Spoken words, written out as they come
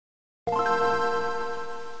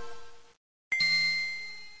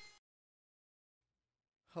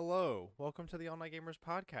Hello, welcome to the All Night Gamers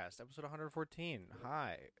podcast, episode 114.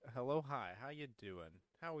 Hi, hello, hi. How you doing?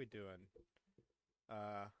 How we doing?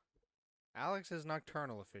 Uh, Alex is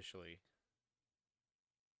nocturnal officially.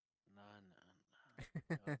 No,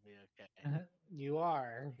 it'll be okay. You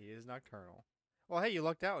are. He is nocturnal. Well, hey, you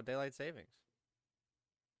lucked out with daylight savings.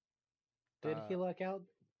 Did he luck out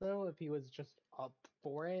though? If he was just up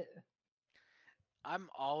for it? I'm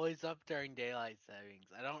always up during daylight savings.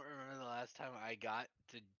 I don't remember the last time I got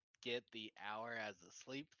to get the hour as a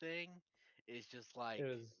sleep thing. It's just like, It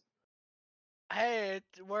was. hey,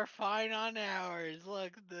 we're fine on hours.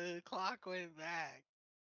 Look, the clock went back.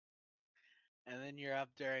 And then you're up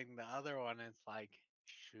during the other one. And it's like,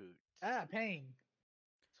 shoot, Pain.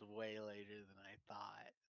 it's way later than I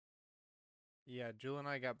thought. Yeah, Jewel and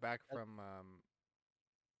I got back from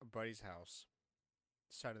a buddy's house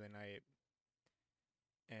Saturday night,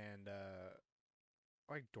 and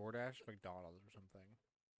like DoorDash, McDonald's or something,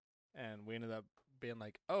 and we ended up being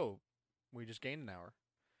like, "Oh, we just gained an hour.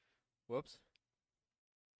 Whoops."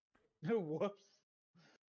 Whoops.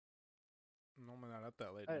 I'm normally not up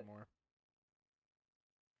that late I- anymore.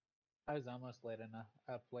 I was almost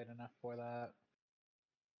up late enough for that.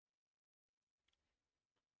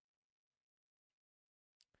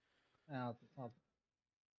 I'll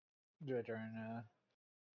do it during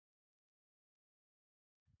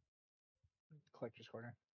collector's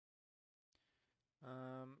corner.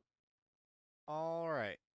 All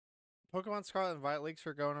right. Pokemon Scarlet and Violet leaks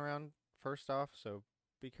are going around first off, so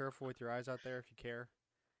be careful with your eyes out there if you care.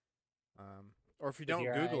 Or if you don't,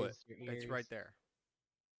 your Google eyes, it. your It's right ears. there.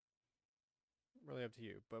 Really up to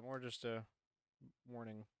you, but more just a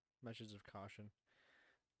warning, message of caution.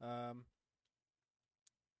 And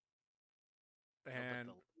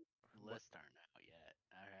The lists aren't out yet.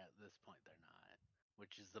 At this point, they're not,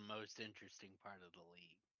 which is the most interesting part of the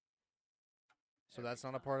league. so that's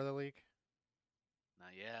not a part of the leak?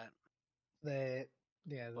 Not yet. The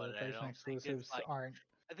But I PlayStation don't think it's exclusives like- aren't.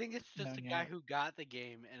 I think it's just a known guy yet. who got the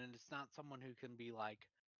game, and it's not someone who can be like,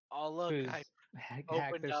 "Oh look, Who's I hacked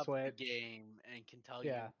opened their up Switch. the game and can tell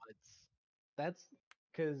Yeah. you what's." That's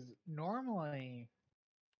because normally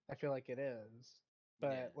I feel like it is,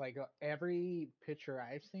 but Yeah. like every picture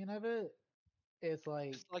I've seen of it, it's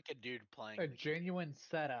like Just like a dude playing a the game. genuine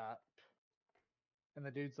setup, and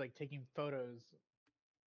the dude's like taking photos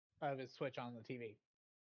of his Switch on the TV.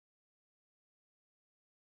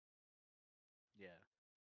 Yeah.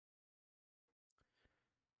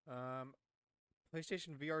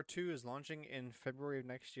 PlayStation VR 2 is launching in February of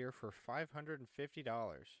next year for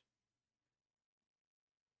 $550.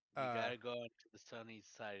 You gotta go onto the Sony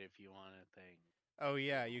site if you want a thing. Oh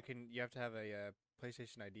yeah, you have to have a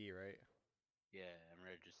PlayStation ID, right? Yeah, and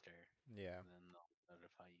register. Yeah. And then they'll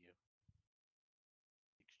notify you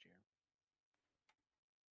next year.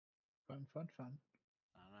 Fun. I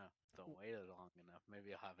don't know. Don't wait long enough.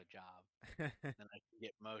 Maybe I'll have a job. Then I can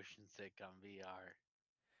get motion sick on VR.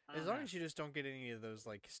 As long as you just don't get any of those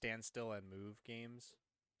like stand still and move games,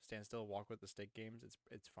 stand still, walk with the stick games,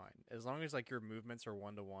 it's fine. As long as like your movements are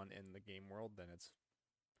 1-to-1 in the game world, then it's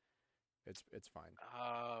fine.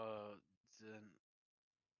 Oh, then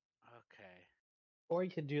okay. Or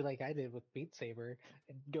you could do like I did with Beat Saber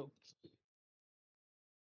and go.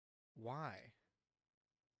 Why?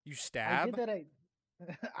 You I stab? did that.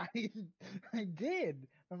 I did.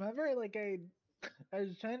 Remember, like I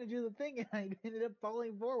was trying to do the thing and I ended up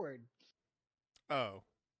falling forward. Oh.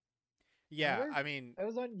 Yeah, Remember? I mean That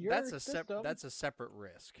was on your that's system. that's a separate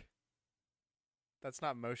risk. That's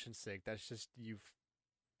not motion sick. That's just you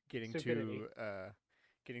getting Stupidity.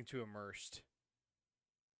 getting too immersed.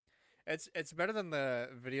 It's better than the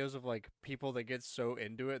videos of like people that get so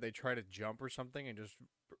into it they try to jump or something and just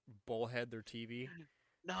bullhead their TV.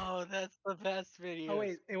 No, that's the best video. Oh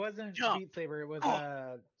wait, it wasn't Jump. Beat Saber. It was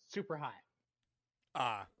Super Hot.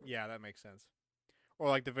 Ah, yeah, that makes sense. Or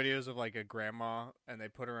like the videos of like a grandma and they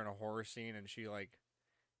put her in a horror scene and she like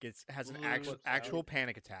has an actual Flips out.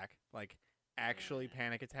 panic attack, like actually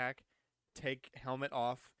panic attack. Take helmet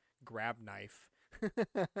off, grab knife,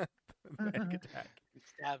 panic attack. It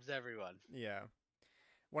stabs everyone. Yeah.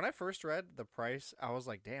 When I first read the price, I was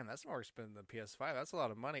like, "Damn, that's more expensive than PS5. That's a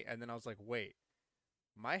lot of money." And then I was like, "Wait,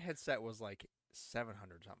 my headset was like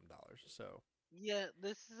 $700 something." So Yeah,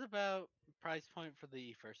 this is about price point for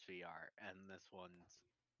the first VR, and this one's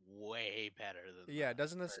way better than. yeah, the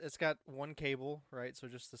doesn't this? first. It's got one cable, right? So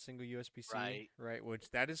just the single USB-C, Right. Which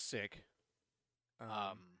that is sick.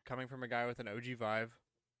 Coming from a guy with an OG Vive,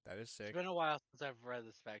 that is sick. It's been a while since I've read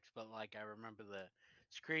the specs, but like I remember the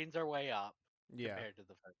screens are way up. Yeah. compared to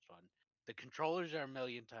the first one. The controllers are a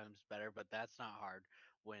million times better, but that's not hard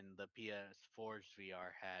when the PS4's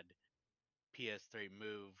VR had PS3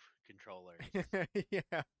 Move controllers.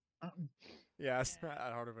 Yeah. Um, Yeah, it's Yeah. not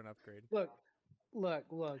that hard of an upgrade. look.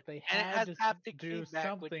 They And it had has to haptic do feedback,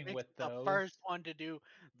 which something makes with the those. first one to do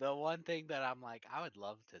the one thing that I'm like, I would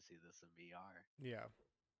love to see this in VR. Yeah.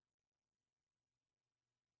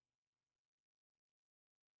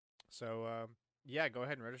 So, yeah, go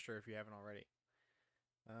ahead and register if you haven't already.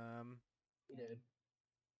 Um, Dude.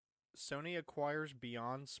 Sony acquires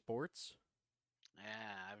Beyond Sports.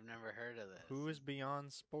 Yeah, I've never heard of this. Who is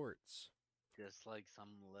Beyond Sports? Just like some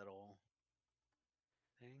little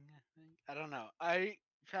thing, I think. I don't know. I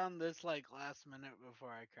found this like last minute before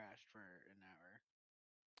I crashed for an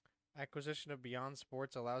hour. Acquisition of Beyond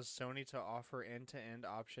Sports allows Sony to offer end-to-end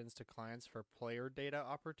options to clients for player data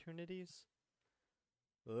opportunities.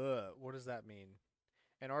 Ugh, what does that mean?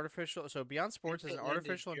 Beyond Sports is an End-to-end is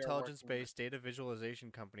artificial you're working with- intelligence-based data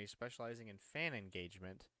visualization company specializing in fan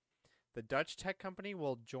engagement. The Dutch tech company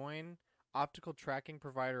will join optical tracking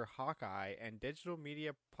provider Hawkeye and digital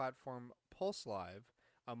media platform Pulse Live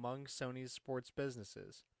among Sony's sports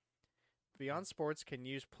businesses. Beyond Sports can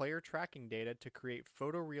use player tracking data to create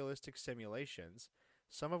photorealistic simulations,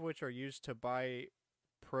 some of which are used to buy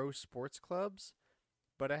pro sports clubs,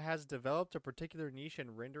 but it has developed a particular niche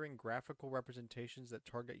in rendering graphical representations that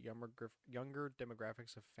target younger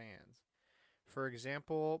demographics of fans. For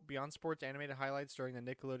example, Beyond Sports animated highlights during the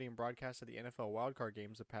Nickelodeon broadcast of the NFL wildcard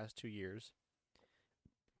games the past 2 years.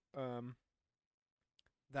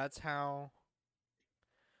 That's how.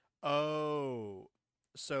 Oh,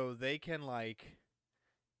 so they can like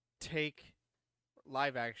take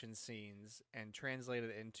live action scenes and translate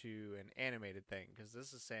it into an animated thing because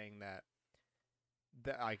this is saying that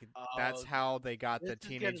that's Oh, how they got the this is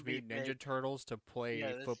gonna Teenage be Mutant Ninja big. Turtles to play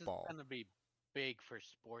Yeah, this football. is gonna be big for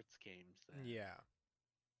sports games. Then. Yeah.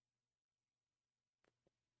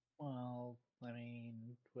 Well, I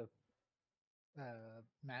mean, with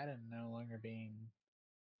Madden no longer being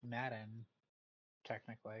Madden,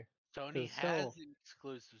 technically. Sony It's has still an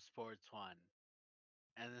exclusive sports one,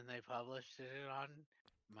 and then they published it on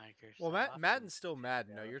Microsoft. Well, Madden's still and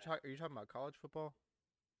Madden. No, Nintendo. are you talking about college football?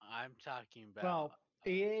 I'm talking about. well,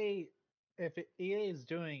 EA. If EA is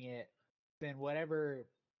doing it, then whatever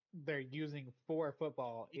they're using for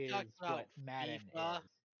football You is talked about what Madden FIFA. is.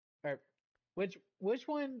 Or which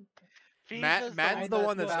one? FIFA's Madden's the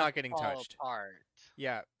one that's about not getting fall touched. apart.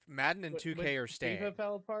 Yeah, Madden and 2K are staying. FIFA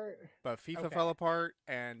fell apart. But FIFA Okay. fell apart,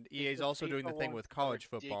 and EA's Because also doing the FIFA thing wants with a college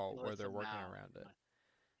football where ridiculous they're working amount. around it.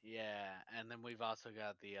 Yeah, and then we've also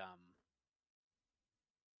got the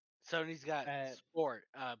Sony's got sport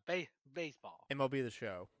baseball. MLB The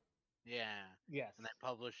Show. Yeah, Yes. and they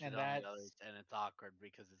published And it on the others, and it's awkward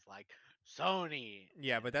because it's like Sony.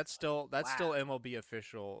 Yeah, and but that's it's still like, wow. MLB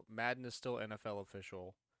official. Madden is still NFL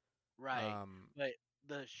official. Right. But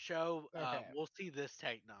the show, Okay. we'll see this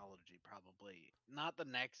technology probably. Not the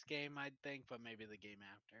next game, I'd think, but maybe the game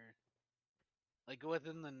after. Like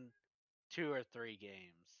within the 2 or 3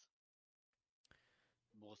 games,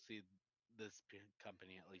 we'll see this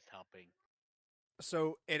company at least helping.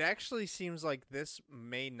 So it actually seems like this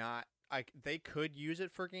may not. They could use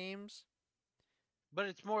it for games. But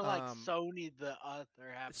it's more like Sony, the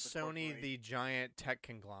other half of the Sony, corporation. the giant tech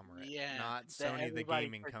conglomerate, Yeah, not that Sony, the everybody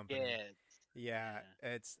gaming company. forgets. Yeah,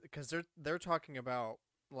 it's because they're talking about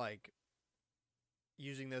like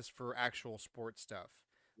using this for actual sports stuff,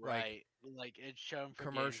 Right. Like it's shown for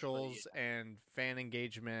commercials games, but and fan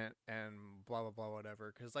engagement and blah blah blah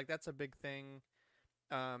whatever. Because like that's a big thing.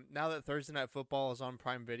 Now that Thursday Night Football is on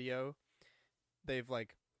Prime Video, they've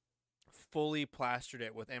like fully plastered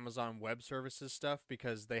it with Amazon Web Services stuff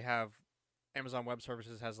because they have Amazon Web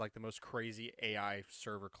Services has like the most crazy AI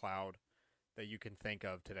server cloud that you can think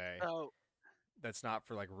of today. So that's not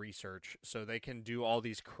for like research, so they can do all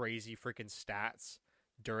these crazy freaking stats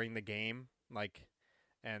during the game, like,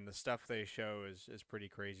 and the stuff they show is pretty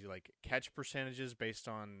crazy, like catch percentages based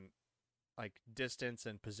on like distance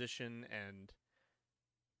and position and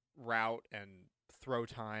route and throw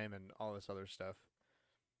time and all this other stuff.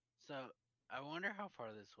 So I wonder how far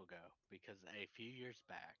this will go because a few years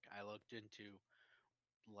back I looked into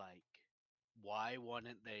like why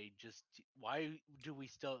do we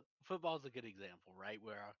still football's a good example, right?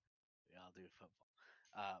 Where we all do football.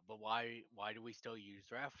 But why do we still use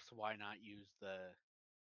refs? Why not use the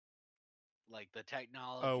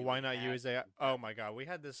technology? Oh, why we not had use AI? to Oh my god, we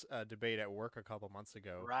had this debate at work a couple months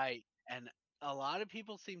ago. Right. And a lot of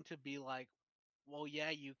people seem to be like, well,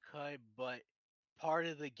 yeah, you could, but part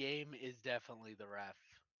of the game is definitely the ref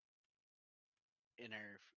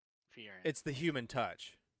It's the human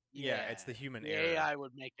touch. Yeah, it's the human the error. AI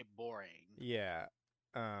would make it boring. Yeah.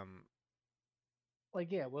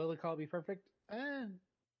 Like, yeah, will the call be perfect? Maybe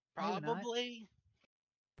not. Probably.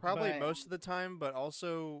 Probably But- most of the time, but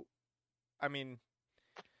also, I mean,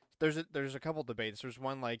 there's a couple debates. There's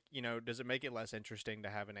one like, does it make it less interesting to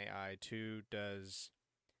have an AI? Two, does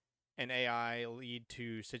an AI lead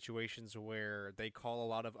to situations where they call a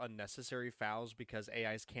lot of unnecessary fouls because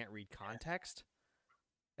AIs can't read context?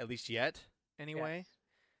 At least yet, anyway.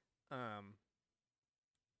 Yes.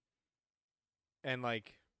 And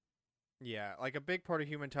like, yeah, like a big part of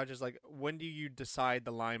human touch is like, when do you decide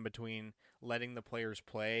the line between letting the players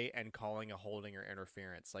play and calling a holding or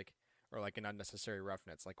interference, like, or like an unnecessary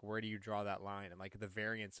roughness? Like, where do you draw that line? And like the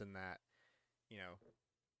variance in that,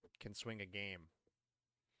 can swing a game.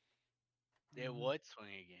 It Mhm. would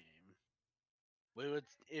swing a game. We would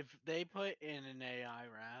if they put in an AI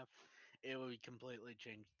ref, it would completely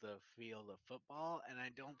change the field of football, and I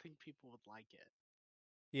don't think people would like it.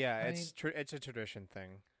 Yeah, I it's a tradition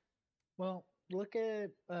thing. Well, look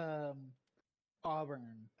at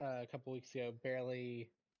Auburn a couple weeks ago, barely.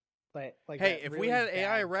 Like Hey, that if really we had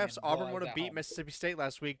AI bad refs, handball Auburn would have at beat home. Mississippi State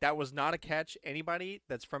last week. That was not a catch. Anybody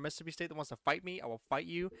that's from Mississippi State that wants to fight me, I will fight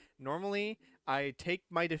you. Normally, I take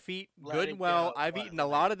my defeat Let good it and well. go, I've let eaten it a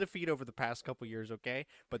lot go. of defeat over the past couple years, okay?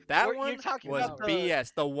 But that You're one talking was about the-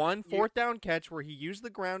 BS. The one fourth down catch where he used the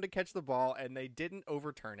ground to catch the ball and they didn't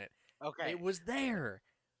overturn it. Okay, It was there.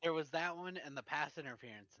 there was that one and the pass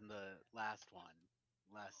interference in the last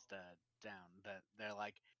down. That they're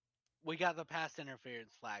like, we got the pass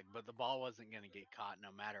interference flag, but the ball wasn't gonna get caught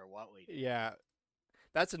no matter what we did. Yeah.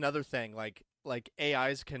 That's another thing. Like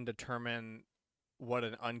AIs can determine what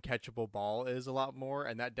an uncatchable ball is a lot more,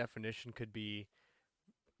 and that definition could be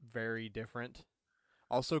very different.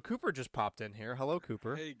 Also, Cooper just popped in here. Hello,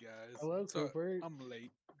 Cooper. Hey guys. Hello, So, Cooper. I'm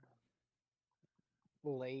late.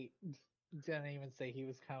 Late. Didn't even say he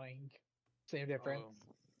was coming. Same difference.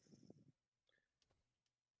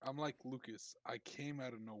 I'm like Lucas. I came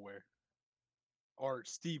out of nowhere. Or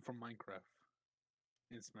Steve from Minecraft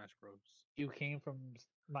in Smash Bros. You came from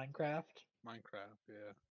Minecraft. Minecraft,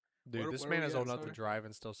 yeah. Dude, Where- this where man we is at, old enough to sorry? drive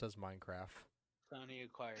and still says Minecraft. Sony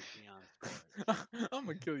acquired Beyond Sports. I'm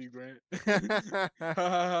gonna kill you, Grant.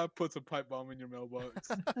 Puts a pipe bomb in your mailbox.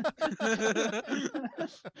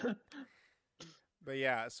 But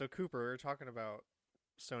yeah, so Cooper, we were talking about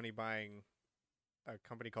Sony buying a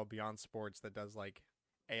company called Beyond Sports that does like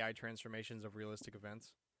AI transformations of realistic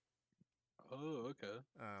events. Oh, okay.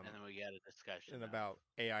 And then we got a discussion And of about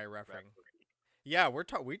AI referring. referee. Yeah,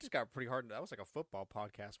 we just got pretty hard. That was like a football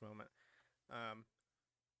podcast moment.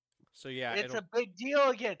 So yeah, It's a big deal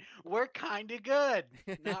again. We're kind of good.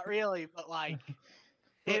 Not really, but like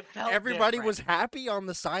it felt everybody different. was happy on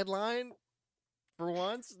the sideline for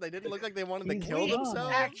once. They didn't look like they wanted to He's kill We young.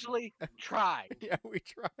 themselves. actually tried Yeah, we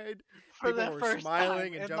tried. for People the were first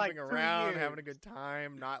smiling time and in like jumping 3 around, years. having a good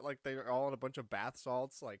time. Not like they were all in a bunch of bath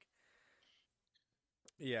salts. Like,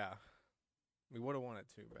 yeah, we would have wanted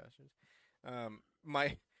to, bastards.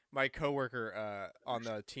 My coworker on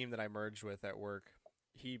the team that I merged with at work,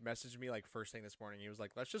 he messaged me like first thing this morning. He was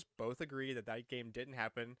like, "Let's just both agree that that game didn't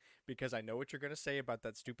happen because I know what you're gonna say about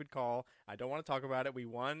that stupid call. I don't want to talk about it. We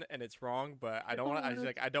won and it's wrong, but I don't want. I was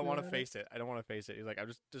like, I don't want to face it. I don't want to face it." He's like, "I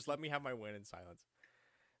just let me have my win in silence."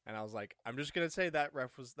 And I was like, "I'm just gonna say that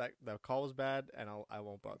the call was bad, and I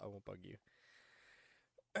won't bug you."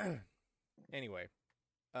 Anyway,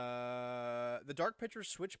 the Dark Pictures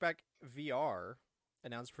Switchback VR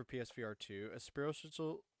announced for PSVR 2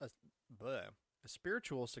 a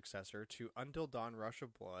spiritual successor to Until Dawn: Rush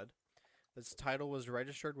of Blood. This title was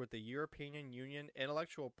registered with the European Union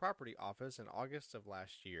Intellectual Property Office in August of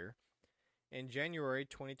last year. In January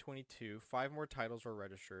 2022, 5 more titles were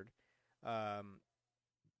registered.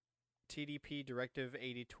 TDP Directive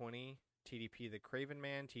 8020, TDP The Craven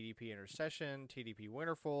Man, TDP Intercession, TDP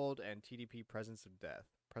Winterfold, and TDP Presence of Death.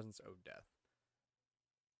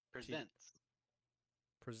 Presents.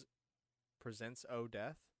 Presents O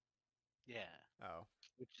Death? Yeah, Oh.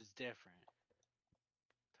 which is different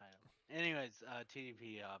title. Anyways,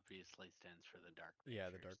 TDP obviously stands for the Dark Pictures. Yeah,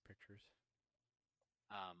 the Dark Pictures.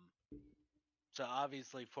 So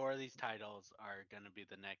obviously 4 of these titles are going to be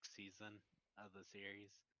the next season of the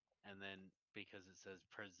series, and then because it says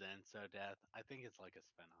presents O Death, I think it's like a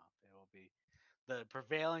spinoff. It will be the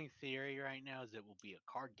prevailing theory right now is it will be a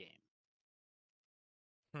card game.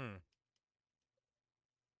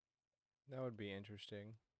 That would be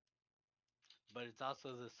interesting. But it's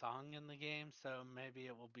also the song in the game, so maybe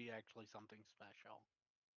it will be actually something special.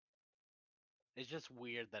 It's just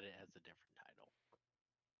weird that it has a different title.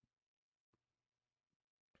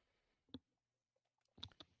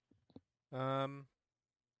 Um,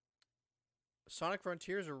 Sonic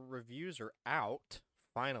Frontiers reviews are out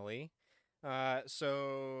finally.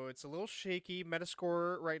 So it's a little shaky.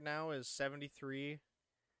 Metascore right now is 73.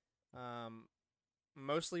 Um,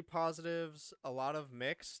 mostly positives, a lot of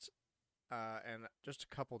mixed, and just a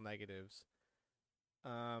couple negatives.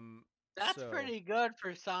 That's So, pretty good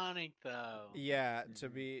for Sonic, though. yeah, to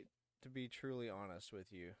Mhm. be truly honest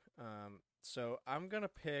with you. So I'm gonna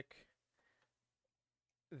pick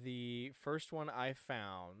the first one I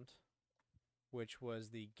found, which was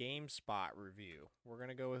the GameSpot review. We're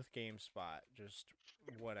gonna go with GameSpot. Just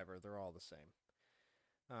whatever, they're all the same.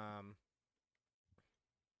 Um,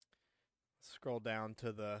 scroll down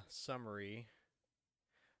to the summary.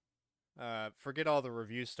 Forget all the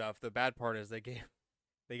review stuff. The bad part is they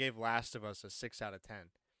gave Last of Us a 6 out of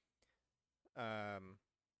 10. Um,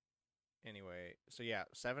 anyway, so yeah,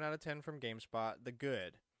 7 out of 10 from GameSpot. The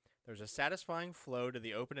good. There's a satisfying flow to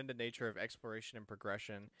the open-ended nature of exploration and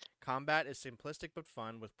progression. Combat is simplistic but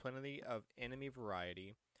fun, with plenty of enemy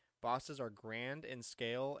variety. Bosses are grand in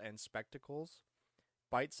scale and spectacles.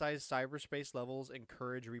 Bite-sized cyberspace levels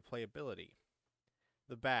encourage replayability.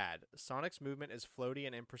 The bad. Sonic's movement is floaty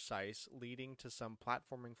and imprecise, leading to some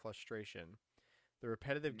platforming frustration. The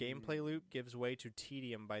repetitive gameplay loop gives way to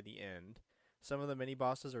tedium by the end. Some of the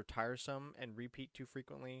mini-bosses are tiresome and repeat too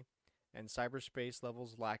frequently, and cyberspace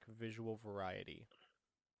levels lack visual variety.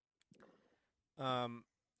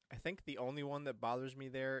 I think the only one that bothers me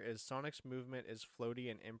there is Sonic's movement is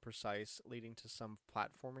floaty and imprecise, leading to some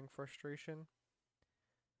platforming frustration.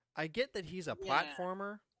 I get that he's a Yeah.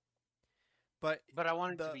 platformer, but But I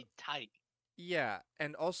want it to the be tight. yeah,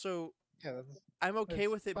 and also Yeah, that's I'm okay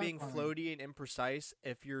It's with it being platforming. floaty and imprecise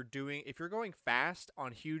if you're going fast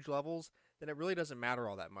on huge levels, then it really doesn't matter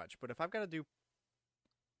all that much. But if I've got to do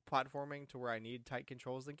platforming to where I need tight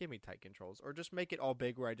controls, then give me tight controls, or just make it all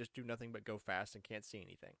big where I just do nothing but go fast and can't see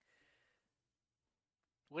anything.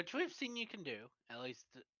 Which we've seen you can do. At least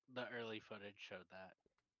the early footage showed that.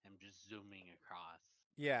 I'm just zooming across.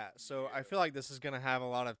 Yeah, so I feel like this is going to have a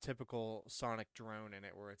lot of typical Sonic drone in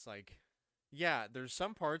it where it's like, yeah, there's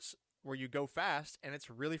some parts where you go fast and it's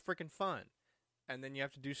really freaking fun. And then you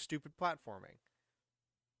have to do stupid platforming.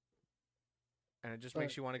 And it just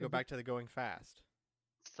makes But you want to go if back to the going fast.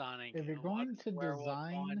 Sonic. if you're What going to Werewolf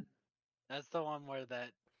design, one? That's the one where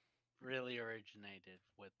that really originated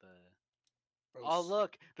with the. Oh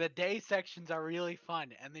look, the day sections are really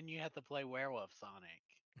fun, and then you have to play Werewolf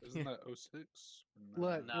Sonic. Isn't that 06?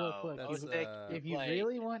 look, No, look. That's, 06 you If you play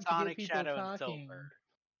really want to get Sonic people Shadow and talking, Silver.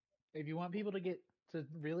 if you want people to get to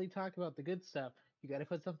really talk about the good stuff, you got to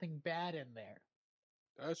put something bad in there.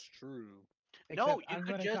 That's true. No, Except you I'm could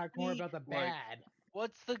going to just talk more be about the like- bad.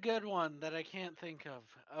 What's the good one that I can't think of?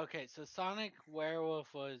 Okay, so Sonic Werewolf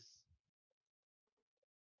was.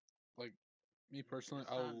 Like me personally,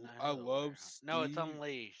 It's not I Nintendo love Werewolf. Steve. No, it's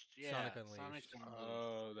Unleashed. Yeah, Sonic Sonic Unleashed. Unleashed.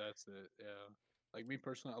 Oh, that's it. Yeah. Like me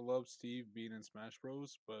personally, I love Steve being in Smash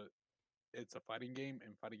Bros, but it's a fighting game,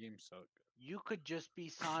 and fighting games suck. You could just be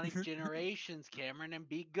Sonic Generations, Cameron, and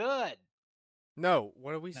be good. No,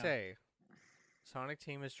 what do we No. say? Sonic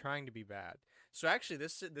Team is trying to be bad. So actually,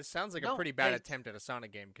 this sounds like a No, pretty bad it's- attempt at a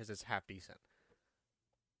Sonic game because it's half decent.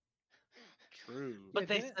 True. But Yeah,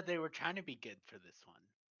 they didn't- said they were trying to be good for this one.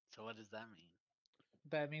 So what does that mean?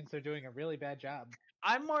 That means they're doing a really bad job.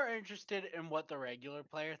 I'm more interested in what the regular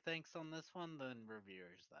player thinks on this one than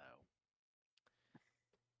reviewers, though.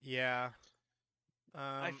 Yeah.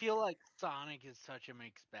 I feel like Sonic is such a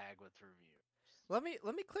mixed bag with reviewers. Let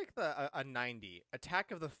me click the a 90.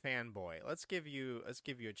 Attack of the Fanboy. Let's give you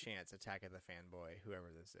a chance. Attack of the Fanboy,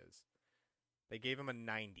 whoever this is. They gave him a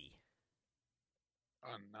 90.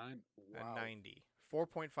 A 9. Wow. A 90.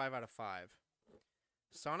 4.5 out of 5.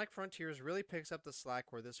 Sonic Frontiers really picks up the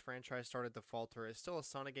slack where this franchise started to falter. It's still a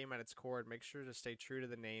Sonic game at its core and makes sure to stay true to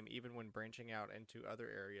the name even when branching out into other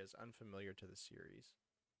areas unfamiliar to the series.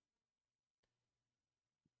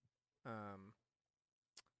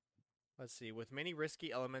 Let's see. With many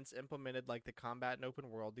risky elements implemented like the combat and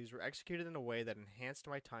open world, these were executed in a way that enhanced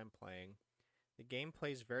my time playing. The game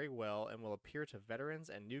plays very well and will appeal to veterans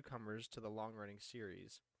and newcomers to the long-running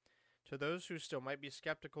series. To those who still might be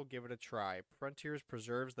skeptical, give it a try. Frontiers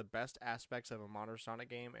preserves the best aspects of a modern Sonic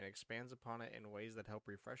game and expands upon it in ways that help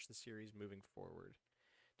refresh the series moving forward.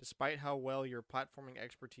 Despite how well your platforming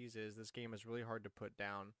expertise is, this game is really hard to put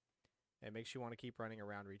down. It makes you want to keep running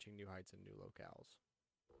around, reaching new heights and new locales.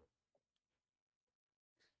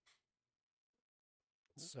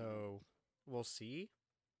 So, we'll see.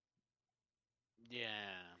 Yeah,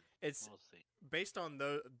 It's we'll see. based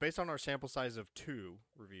on our sample size of 2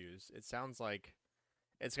 reviews. It sounds like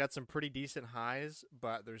It's got some pretty decent highs,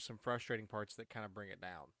 but there's some frustrating parts that kind of bring it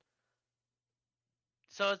down.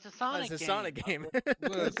 So it's a Sonic It's a game. Sonic game.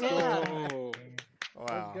 Let's Yeah. go.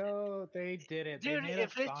 Let's Wow. go. They did it. Dude, they made a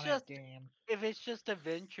if it's Sonic just- game. If it's just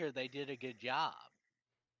Adventure, they did a good job.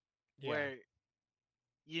 Yeah. Where,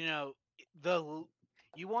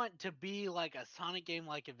 you want to be like a Sonic game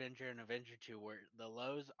like Adventure and Adventure 2, where the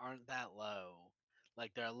lows aren't that low.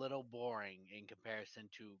 Like, they're a little boring in comparison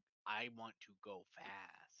to, I want to go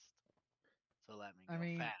fast. So let me I go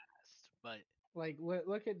mean, fast. But Like,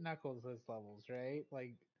 look at Knuckles' levels, right?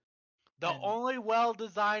 Like, the and- only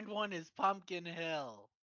well-designed one is Pumpkin Hill.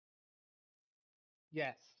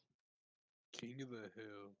 yes. King of the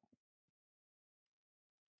Hill.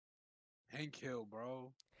 Hank Hill,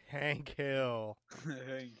 bro. Hank Hill.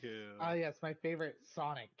 Hank Hill. Oh, yes, my favorite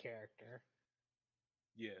Sonic character.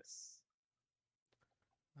 Yes.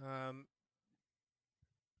 I mean,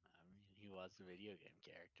 he was a video game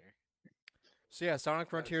character. So yeah, Sonic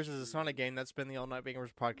Frontiers That's is a true. Sonic game. That's been the All Night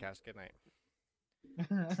Bangers podcast. Good night.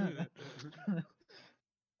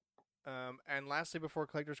 And lastly, before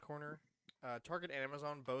Collector's Corner, Target and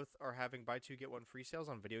Amazon both are having buy two get one free sales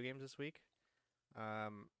on video games this week.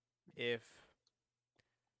 If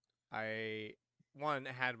I one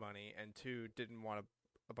had money and two didn't want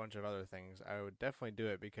a bunch of other things, I would definitely do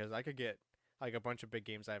it because I could get like a bunch of big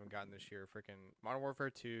games I haven't gotten this year. Freaking Modern Warfare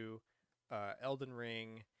 2, Elden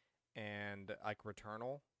Ring, and like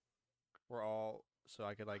Returnal were all so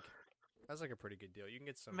I could like that's like a pretty good deal. You can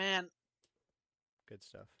get some Man, good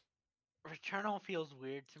stuff. Returnal feels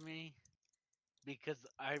weird to me because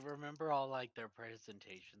I remember all like their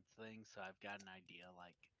presentations things, so I've got an idea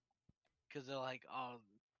like because they're like, oh,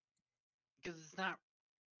 because it's not.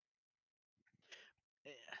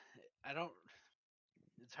 I don't.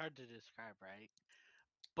 It's hard to describe, right?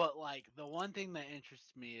 But like the one thing that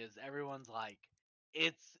interests me is everyone's like,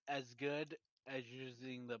 it's as good as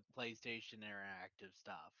using the PlayStation Interactive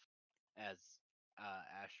stuff as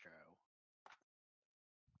Astro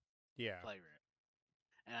Yeah. Playroom.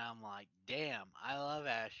 And I'm like, damn, I love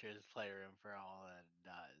Astro's Playroom for all that it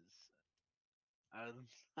does.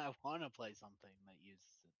 I want to play something that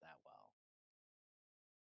uses it that well.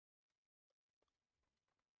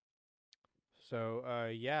 So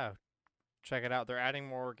yeah, check it out. They're adding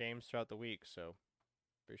more games throughout the week, so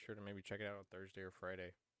be sure to maybe check it out on Thursday or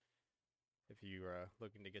Friday if you're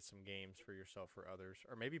looking to get some games for yourself or others,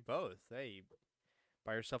 or maybe both. Hey,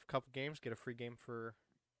 buy yourself a couple games, get a free game for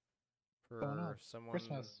else. someone.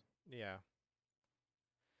 Christmas. Yeah.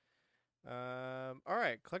 All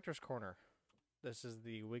right, Collector's Corner. This is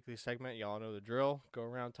the weekly segment. Y'all know the drill. Go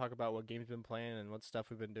around, talk about what games been playing and what stuff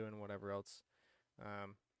we've been doing, whatever else.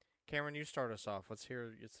 Cameron, you start us off. Let's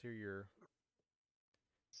hear your.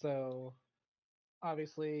 So,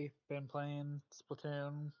 obviously, been playing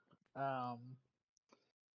Splatoon.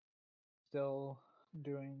 Still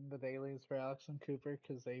doing the dailies for Alex and Cooper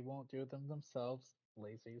because they won't do them themselves.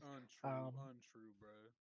 Lazies. Untrue, bro.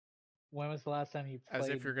 When was the last time you played? As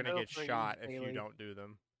if you're gonna Go get for you, shot if you daily? don't do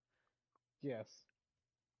them. Yes.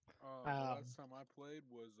 The Um, last time I played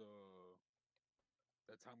was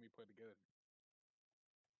that time we played together.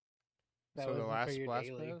 That So the wasn't for last your Blast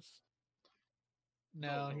daily. Pass?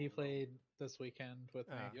 No, he no. played this weekend with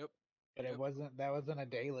me, Ah. Yep. but yep. it wasn't. That wasn't a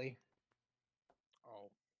daily. Oh.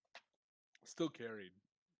 Still carried.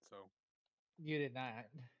 So. You did not.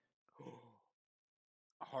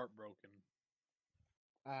 Heartbroken.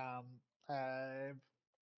 I've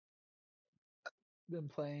been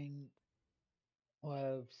playing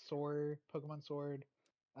Sword, Pokemon Sword.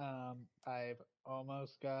 I've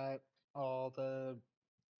almost got all the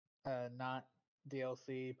not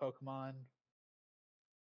DLC Pokemon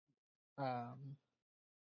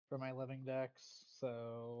for my living decks.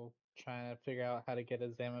 So trying to figure out how to get a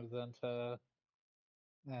Zamazenta.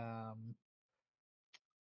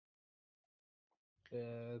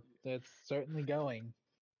 It's certainly going.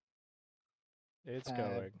 It's Uh,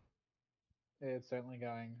 going. It's certainly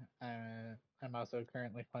going. I'm also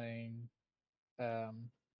currently playing Pokemon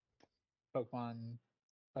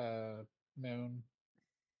Moon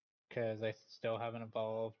because I still haven't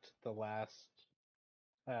evolved the last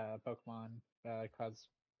Pokemon. Cause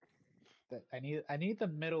I need the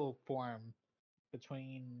middle form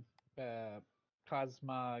between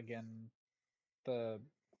Cosmog and the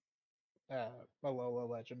Alola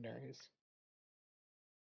legendaries.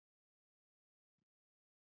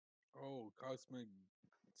 Oh, Cosmic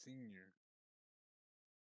Senior.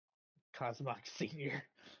 Cosmog Senior.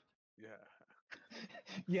 Yeah.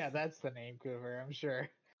 Yeah, that's the name, Cooper. I'm sure.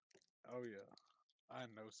 Oh yeah. I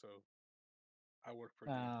know so. I work for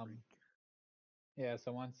Game Freak. Yeah,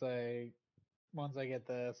 so once I once I get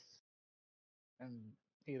this, and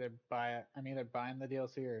I'm either buying the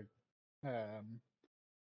DLC or um,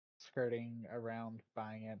 skirting around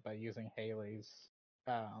buying it by using Haley's.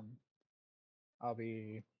 Um, I'll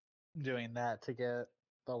be doing that to get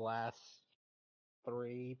the last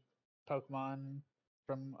 3 Pokemon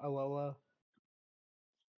from Alola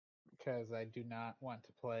because I do not want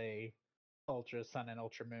to play Ultra Sun and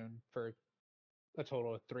Ultra Moon for a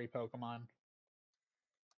total of 3 Pokemon.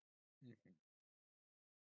 Mhm.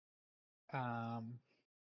 Um,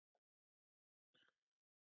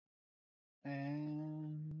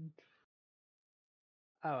 and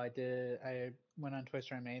I went on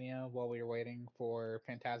Twister Mania while we were waiting for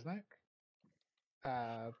Phantasmic.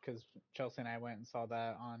 Because Chelsea and I went and saw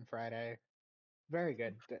that on Friday. Very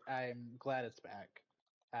good. I'm glad it's back.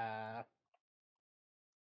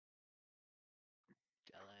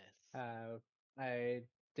 Jealous. I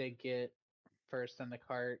did get first in the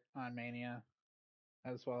cart on Mania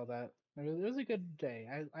as well. That it was a good day.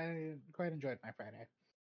 I quite enjoyed my Friday.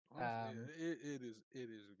 Honestly, it is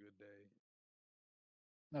a good day.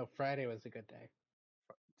 No, Friday was a good day.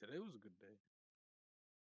 Today was a good day.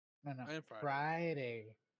 No, And Friday.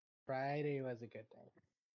 Friday was a good day.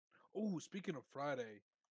 Oh, speaking of Friday,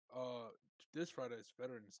 this Friday is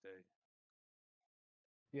Veterans Day.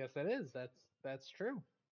 Yes, it is. That's true.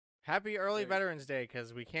 Happy early Hey. Veterans Day,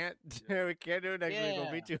 because we can't Yeah. we can't do it next week.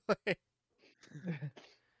 It'll be Yeah. too late.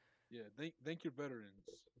 Yeah, thank your veterans.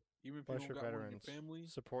 Even if Bless you your don't got one in veterans. your family,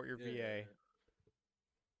 Support your yeah. VA.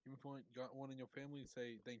 Even if you got one in your family,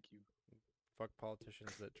 say thank you. Fuck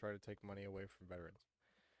politicians that try to take money away from veterans.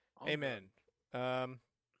 I'm Amen.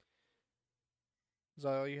 Is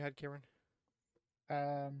that all you had, Cameron?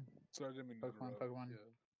 um, Sorry, I didn't mean to Pokemon. interrupt.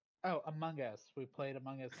 Yeah. Oh, Among Us. We played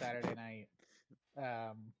Among Us Saturday night.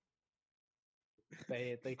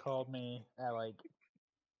 They called me at like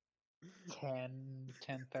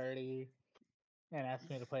 10:30 and asked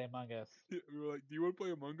me to play Among Us. We were like, "Do you want to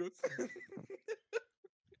play Among Us?"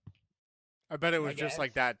 I bet it I was just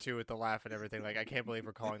like guess. that too, with the laugh and everything. Like, I can't believe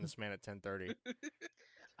we're calling this man at 10:30.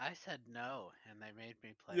 I said no, and they made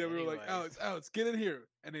me play. Yeah, we were like, anyways. Alex, get in here.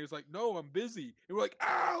 And he was like, no, I'm busy. And we're like,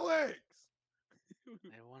 Alex! They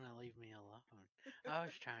want to leave me alone. I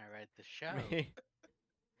was trying to write the show.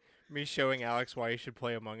 Me showing Alex why he should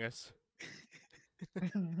play Among Us.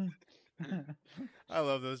 I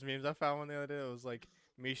love those memes. I found one the other day. It was like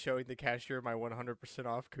me showing the cashier my 100%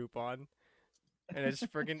 off coupon, and it's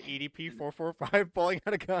friggin' EDP 445 pulling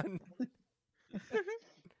out a gun.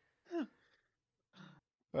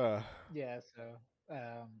 Yeah, so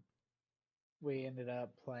we ended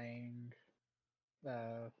up playing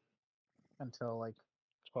until like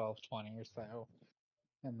 12:20 or so,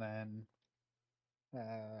 and then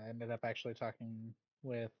ended up actually talking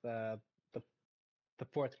with the the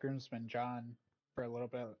fourth groomsman John for a little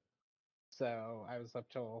bit. So I was up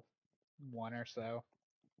till 1 or so,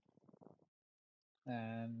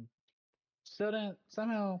 and still didn't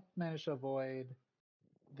somehow managed to avoid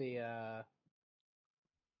the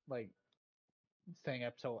like staying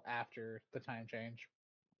up till after the time change,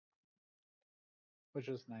 which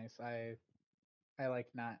was nice. I like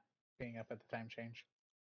not being up at the time change.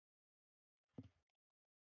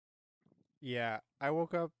 Yeah, I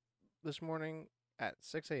woke up this morning at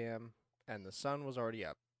 6 a.m. and the sun was already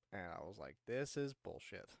up, and I was like, "This is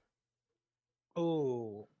bullshit."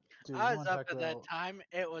 Oh, dude, you I was want to up talk at that about? time.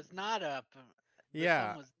 It was not up. The Yeah,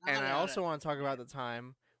 sun was and not I out also at want to that talk about time. the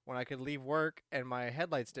time when I could leave work and my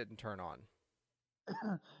headlights didn't turn on.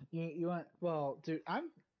 You want? Well, dude, I'm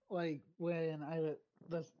like when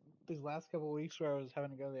this these last couple of weeks where I was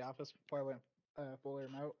having to go to the office before I went fully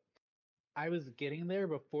remote. I was getting there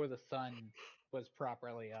before the sun was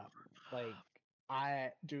properly up. Like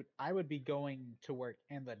dude, I would be going to work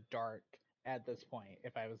in the dark at this point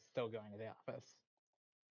if I was still going to the office.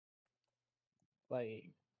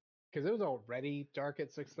 Like, because it was already dark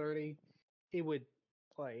at 6:30. It would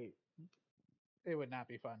like it would not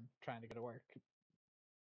be fun trying to go to work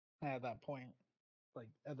at that point. Like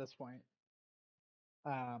at this point.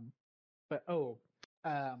 Um, but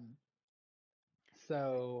um,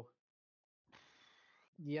 so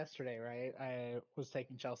yesterday, right? I was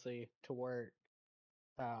taking Chelsea to work,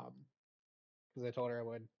 because I told her I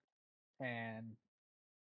would, and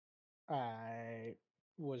I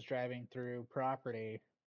was driving through property,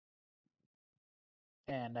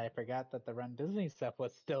 and I forgot that the Run Disney stuff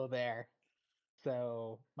was still there.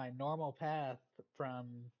 So my normal path from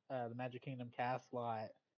the Magic Kingdom cast lot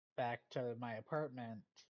back to my apartment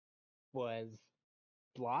was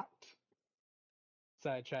blocked. So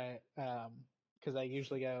I try, because I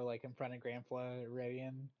usually go like in front of Grand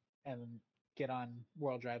Floridian and get on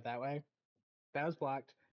World Drive that way. That was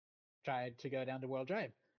blocked. Tried to go down to World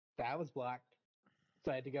Drive. That was blocked.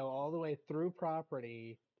 So I had to go all the way through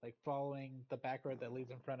property, like following the back road that leads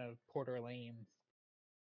in front of Porter Lanes.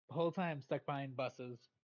 The whole time stuck behind buses.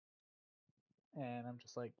 And I'm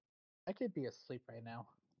just like, I could be asleep right now.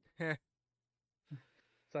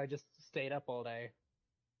 So I just stayed up all day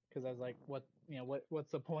because I was like, what's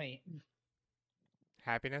the point?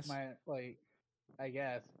 Happiness? I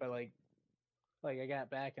guess, but I got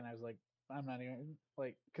back and I was like, I'm not even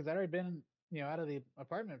because I'd already been out of the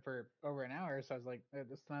apartment for over an hour, so I was like,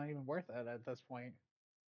 it's not even worth it at this point.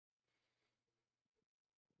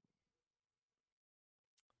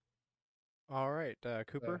 All right,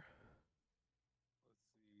 Cooper. Let's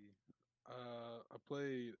see. I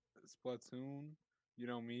played Splatoon. You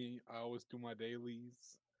know me. I always do my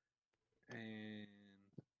dailies, and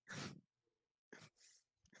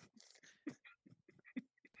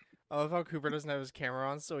I love how Cooper doesn't have his camera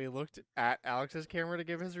on, so he looked at Alex's camera to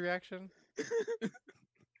give his reaction.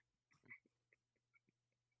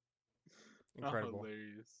 Incredible.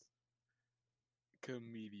 Hilarious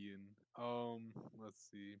comedian. Let's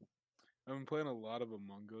see. I've been playing a lot of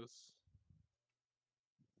Among Us,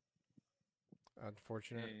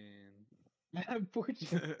 Unfortunate. and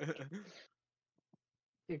Unfortunately,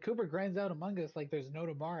 yeah, Cooper grinds out Among Us like there's no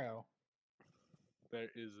tomorrow. there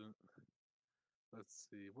isn't. Let's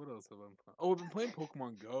see. What else have I been playing? Oh, I've been playing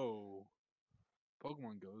Pokemon Go.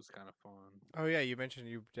 Pokemon Go is kind of fun. Oh yeah, you mentioned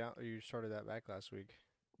you started that back last week.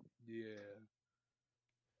 Yeah.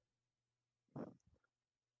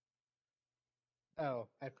 Oh,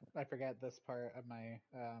 I forgot this part of my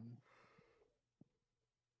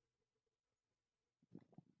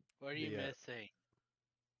What are you Yeah. missing?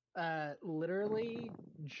 literally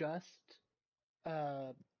just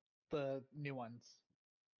the new ones.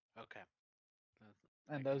 Okay.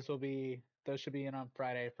 And Okay. those should be in on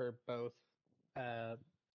Friday for both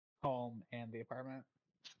home and the apartment.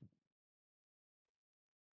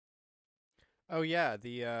 Oh yeah,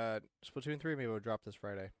 the Splatoon 3 amiibo dropped this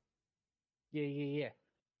Friday. Yeah.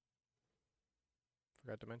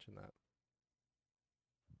 Forgot to mention that.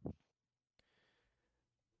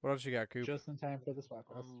 What else you got, Coop? Just in time for the swap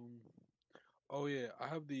fest. Oh yeah, I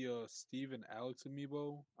have the Steve and Alex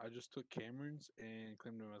amiibo. I just took Cameron's and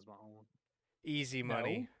claimed them as my own. Easy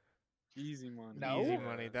money. Easy money. No? Easy yeah.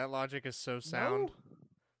 money. That logic is so sound. No,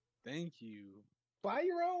 Thank you. buy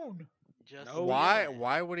your own. Just No. Why? yeah.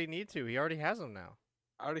 Why would he need to? He already has them now.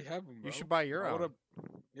 I already have them, bro. You should buy your Why would own.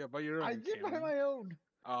 Yeah, buy your own. I did buy Cameron. my own.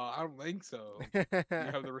 I don't think so. You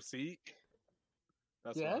have the receipt?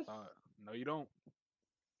 That's what I Yes. thought. No, you don't.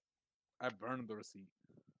 I burned the receipt.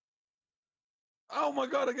 Oh my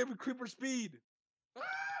god, I gave it creeper speed.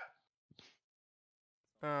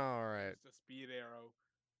 All right. It's a speed arrow.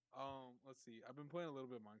 Let's see. I've been playing a little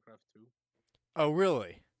bit of Minecraft too. Oh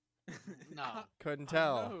really? No. Couldn't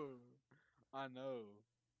tell. I know.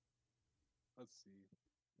 Let's see.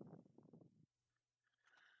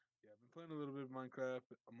 Yeah, I've been playing a little bit of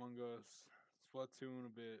Minecraft, Among Us, Splatoon a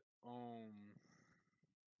bit.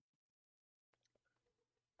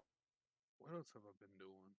 What else have I been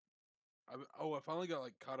doing? I finally got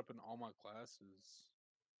like caught up in all my classes,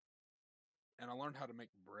 and I learned how to make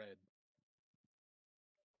bread.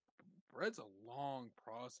 Bread's a long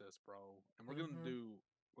process, bro, and we're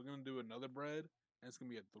gonna do another bread, and it's gonna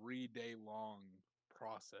be a 3-day long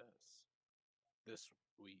process this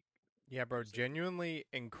week. Yeah, bro. So- Genuinely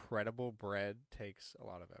incredible bread takes a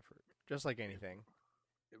lot of effort. Just like anything.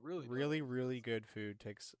 It really, Really, does. really good food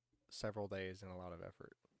takes several days and a lot of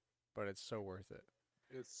effort. But it's so worth it.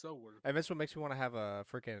 It's so worth it. And that's what makes me want to have a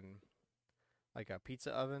freaking like a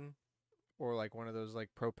pizza oven or like one of those like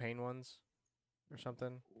propane ones or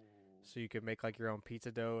something. Ooh. So you could make like your own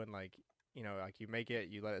pizza dough and like like you make it,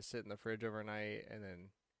 you let it sit in the fridge overnight, and then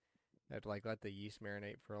that like let the yeast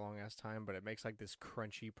marinate for a long ass time, but it makes like this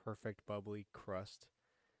crunchy, perfect, bubbly crust.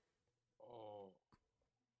 Oh,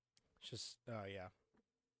 It's just yeah,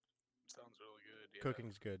 sounds really good. Yeah.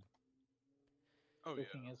 cooking's good. Oh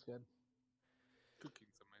Cooking yeah, is good.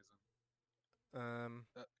 cooking's amazing. Um,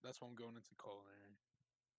 That's why I'm going into culinary.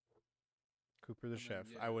 Cooper the And then, chef.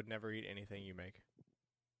 yeah. I would never eat anything you make.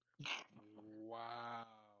 Wow.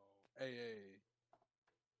 Hey.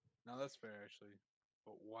 Now that's fair actually.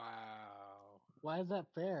 But wow. Why is that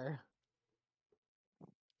fair?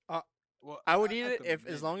 Well, I would at- eat at it the if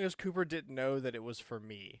as long minute- as Cooper didn't know that it was for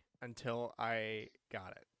me until I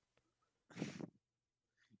got it.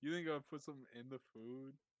 You think I would put something in the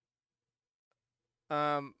food?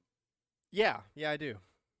 Yeah, I do.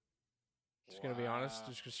 Just gonna be honest,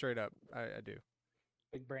 just straight up, I do.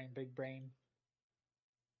 Big brain, big brain.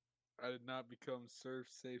 I did not become Surf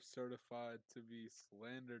Safe certified to be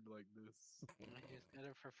slandered like this. He's got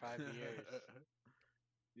it for 5 years.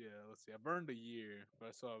 Yeah, let's see. I burned a year, but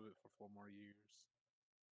I still have it for 4 more years.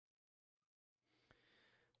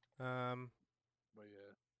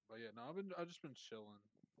 But yeah, no, I've just been chilling.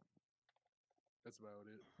 That's about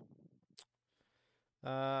it.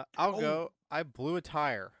 I'll Oh. go. I blew a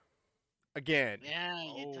tire again. Yeah,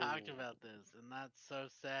 you talked Oh. about this, and that's so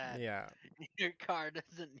sad. Yeah, Your car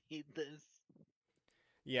doesn't need this.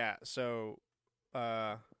 yeah. So,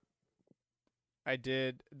 I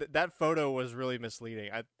did. That photo was really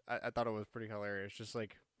misleading. I thought it was pretty hilarious. Just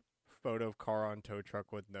like photo of car on tow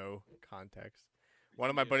truck with no context. One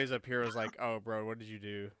of my Yeah. buddies up here was like, "Oh, bro, what did you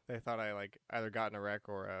do?" They thought I like either got in a wreck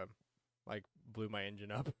or like blew my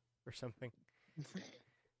engine up or something.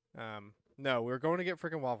 No, we were going to get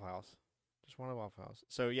freaking Waffle House. Just wanted Waffle House.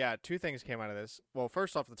 So yeah, two things came out of this. Well,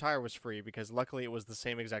 first off, the tire was free because luckily it was the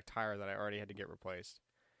same exact tire that I already had to get replaced.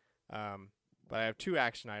 But I have two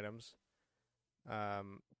action items.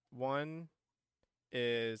 One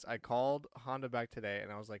is I called Honda back today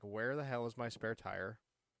and I was like, "Where the hell is my spare tire?"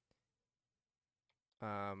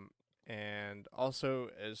 And also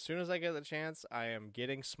as soon as I get the chance, I am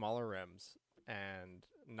getting smaller rims and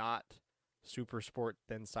not super sport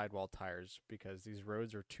thin sidewall tires because these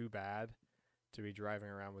roads are too bad to be driving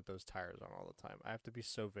around with those tires on all the time. I have to be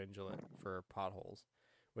so vigilant for potholes,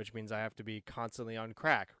 which means I have to be constantly on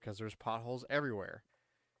crack because there's potholes everywhere.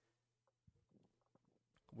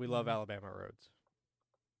 We love Alabama roads.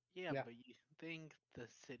 Yeah, Yeah. but you think the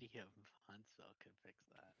city of Huntsville could fix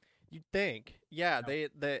that? You'd think, yeah. No. They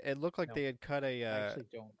it looked like No. they had cut I a actually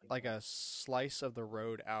don't think like that. a slice of the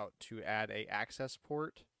road out to add a access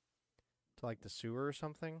port to like the sewer or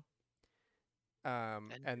something.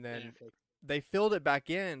 And it then didn't fix- they filled it back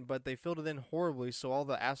in, but they filled it in horribly, so all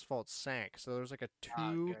the asphalt sank. So there's like a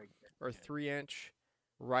Ah, 2 good, or good. 3 inch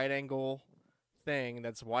right angle thing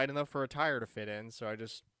that's wide enough for a tire to fit in. So I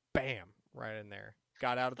just bam right in there.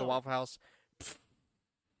 Got out at the So- Waffle House.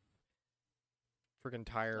 Freaking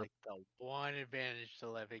tire. Like the one advantage to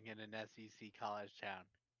living in an SEC college town,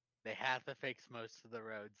 they have to fix most of the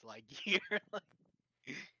roads like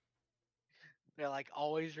yearly. They're like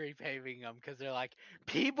always repaving them because they're like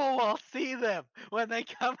people will see them when they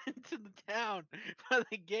come into the town for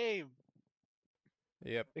the game.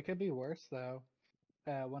 Yep. It could be worse though.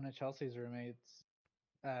 One of Chelsea's roommates,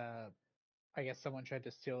 I guess someone tried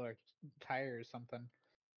to steal her tire or something,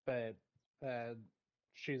 but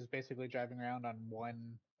she was basically driving around on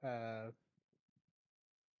one of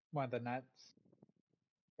the nuts.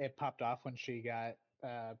 It popped off when she got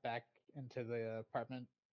back into the apartment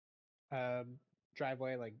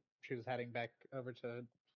driveway. Like she was heading back over to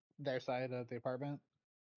their side of the apartment.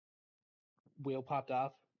 Wheel popped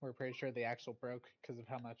off. We're pretty sure the axle broke because of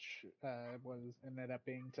how much it was ended up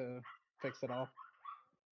being to fix it all.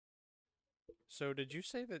 So did you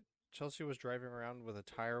say that Chelsea was driving around with a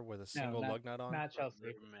tire with a single not, lug nut on? Not Chelsea.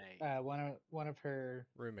 Roommate. One of her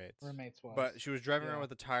Roommates. was. But she was driving around yeah.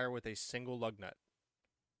 with a tire with a single lug nut.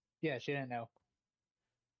 Yeah, she didn't know.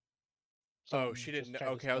 Oh, Someone she just didn't know. tried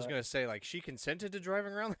to Okay, I was steal it. gonna say like she consented to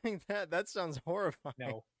driving around like that. That sounds horrifying.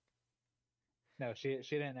 No. No, she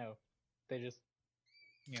didn't know. They just,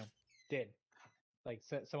 did. Like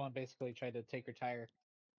someone basically tried to take her tire,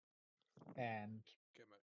 and Okay,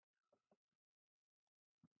 mate.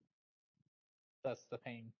 that's the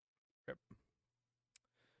pain.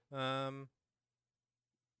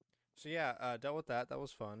 So yeah, dealt with that. That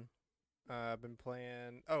was fun. I've been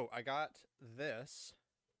playing. Oh, I got this.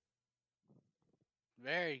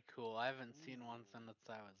 Very cool. I haven't seen one since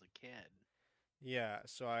I was a kid. Yeah,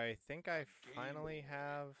 so I think I Game finally Boy.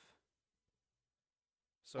 have.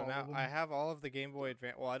 So All now of I them? have all of the Game Boy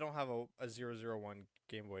Advance. Well, I don't have a 001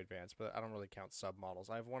 Game Boy Advance, but I don't really count sub models.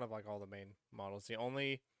 I have one of like all the main models. The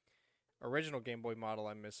only original Game Boy model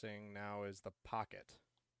I'm missing now is the Pocket.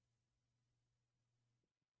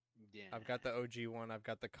 Yeah. I've got the OG one. I've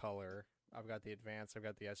got the Color. I've got the Advance. I've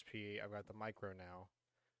got the SP. I've got the Micro now.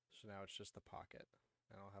 So now it's just the Pocket.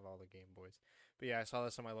 I don't have all the Game Boys. But yeah, I saw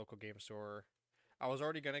this in my local game store. I was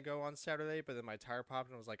already going to go on Saturday, but then my tire popped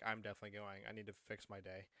and I was like, I'm definitely going. I need to fix my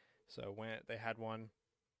day. So went, they had one.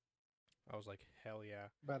 I was like, hell yeah.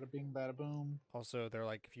 Bada bing, bada boom. Also, they're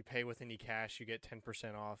like, if you pay with any cash, you get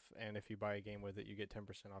 10% off. And if you buy a game with it, you get 10%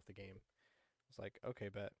 off the game. I was like, okay,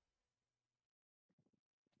 bet.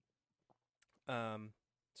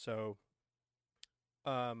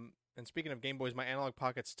 And speaking of Game Boys, my Analog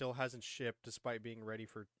Pocket still hasn't shipped despite being ready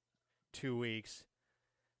for 2 weeks.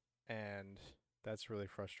 And that's really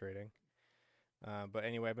frustrating. But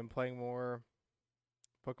anyway, I've been playing more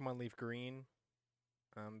Pokemon Leaf Green.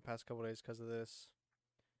 past couple days because of this.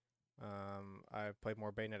 I've played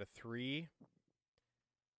more Bayonetta 3.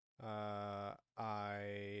 I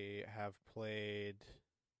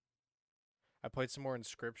played some more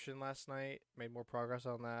Inscription last night. Made more progress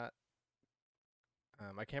on that.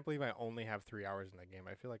 I can't believe I only have 3 hours in that game.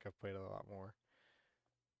 I feel like I've played a lot more.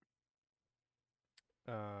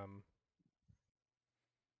 A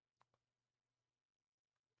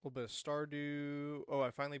little bit of Stardew. Oh, I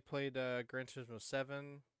finally played Gran Turismo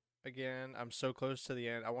 7 again. I'm so close to the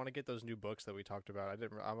end. I want to get those new books that we talked about.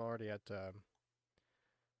 I'm already at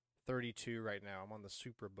 32 right now. I'm on the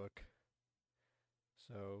Super book.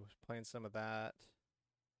 So, playing some of that.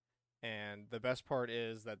 And the best part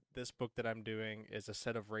is that this book that I'm doing is a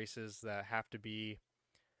set of races that have to be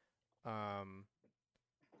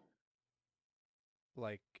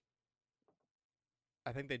like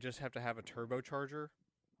I think they just have to have a turbocharger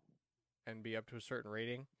and be up to a certain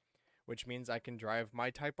rating, which means I can drive my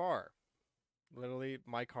Type R. Literally,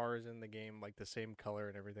 my car is in the game like the same color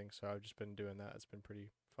and everything, so I've just been doing that. It's been pretty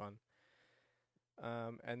fun.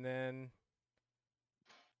 And then,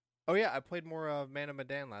 oh yeah, I played more of Man of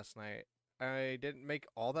Medan last night. I didn't make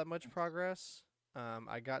all that much progress.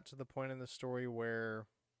 I got to the point in the story where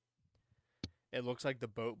it looks like the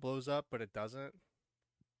boat blows up, but it doesn't.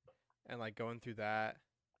 And like going through that.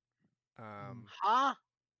 Huh?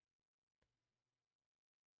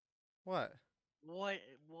 What? What?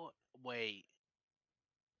 What? Wait.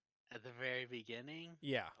 At the very beginning,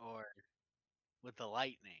 Yeah. or with the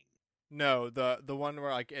lightning? No, the one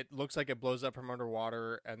where like it looks like it blows up from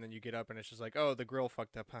underwater, and then you get up and it's just like, oh, the grill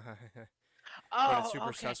fucked up. But Oh, it's super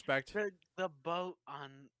okay. suspect. The boat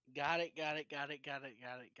on. Got it. I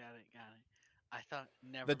thought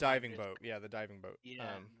never. The mind, diving there's- boat. Yeah, the diving boat.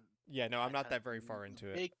 Yeah. Yeah, no, I'm I not thought that very far into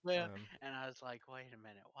it. Big whale, and I was like, wait a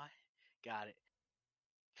minute, what? Got it.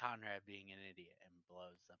 Conrad being an idiot and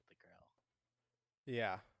blows up the grill.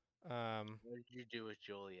 Yeah. What did you do with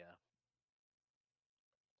Julia?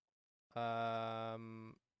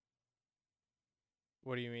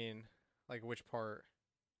 What do you mean? Like which part?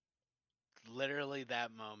 Literally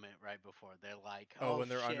that moment right before they're like, Oh, when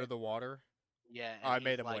they're under shit." the water? Yeah, Oh, I and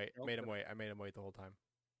made he's him like, wait. "Don't Made him do it." wait. I made him wait the whole time.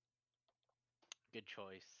 Good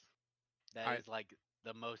choice. That is like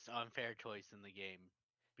the most unfair choice in the game.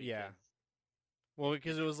 Yeah. because Well,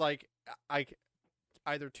 because it was like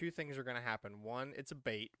either two things are gonna happen. One, it's a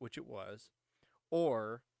bait, which it was,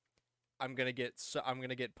 or I'm gonna get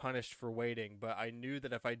punished for waiting. But I knew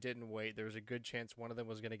that if I didn't wait, there was a good chance one of them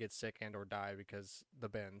was gonna get sick and or die because the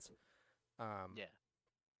bends. Yeah.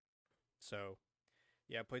 So,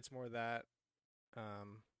 yeah, I played some more of that.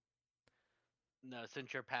 No,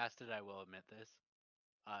 since you're past it, I will admit this.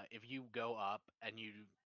 If you go up and you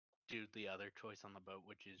do the other choice on the boat,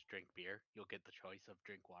 which is drink beer, you'll get the choice of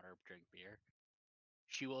drink water or drink beer.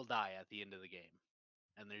 She will die at the end of the game,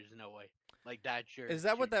 and there's no way. Like that's your. Is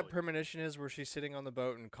that what two that choices. premonition is, where she's sitting on the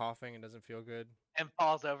boat and coughing and doesn't feel good? And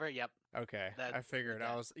falls over? Yep. Okay, I That's figured. I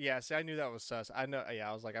that. was See, I knew that was sus. I know. Yeah,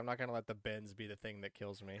 I was like, I'm not gonna let the bends be the thing that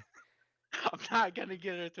kills me. I'm not gonna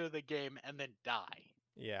get her through the game and then die.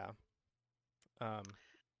 Yeah.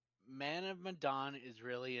 Man of Medan is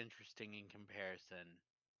really interesting in comparison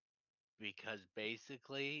because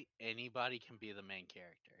basically anybody can be the main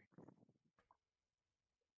character.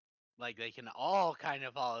 Like they can all kind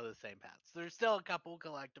of follow the same paths. There's still a couple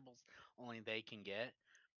collectibles only they can get,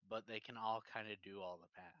 but they can all kind of do all the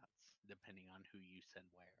paths depending on who you send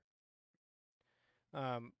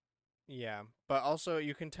where. Yeah, but also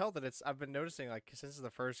you can tell that I've been noticing like since the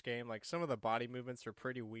first game, like some of the body movements are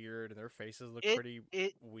pretty weird and their faces look pretty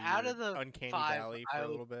weird. Out of the Uncanny 5, Valley for I a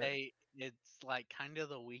would little bit. say it's like kind of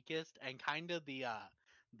the weakest and kind of the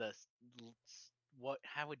what?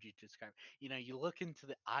 How would you describe? You look into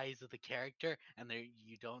the eyes of the character and there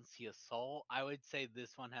you don't see a soul. I would say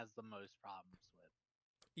this one has the most problems with.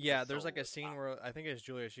 Yeah, there's like a soulless scene where I think it's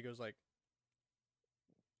Julia. She goes like,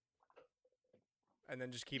 and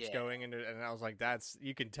then just keeps Yeah. going, and I was like,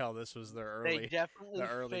 you can tell this was They the definitely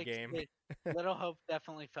early fixed game. it. Little Hope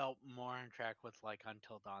definitely felt more on track with like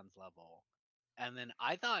Until Dawn's level, and then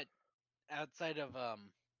I thought outside of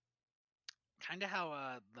kind of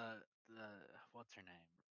how the what's her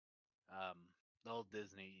name, the old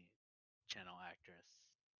Disney Channel actress,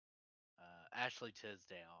 Ashley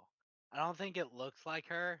Tisdale. I don't think it looks like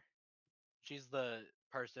her. She's the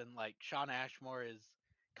person like Sean Ashmore is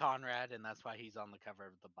Conrad, and that's why he's on the cover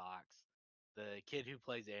of the box. The kid who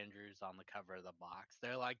plays Andrew's on the cover of the box.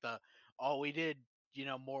 They're like we did,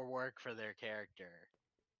 more work for their character.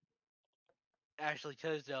 Ashley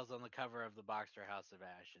Tisdale's on the cover of the Boxer House of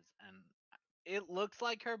Ashes, and it looks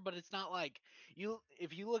like her, but it's not like you.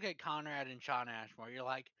 If you look at Conrad and Shawn Ashmore, you're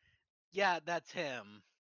like, yeah, that's him.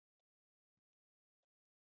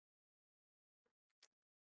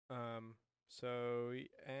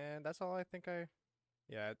 And that's all I think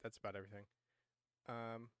yeah, that's about everything.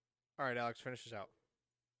 All right, Alex, finish this out.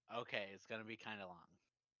 Okay, it's gonna be kind of long.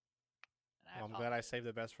 And Well, I'm glad I apologize. saved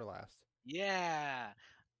the best for last. Yeah.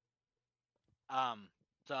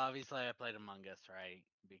 So obviously I played Among Us, right?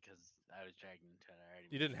 Because I was dragged into it. I already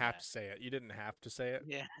You didn't mentioned have that. to say it. You didn't have to say it.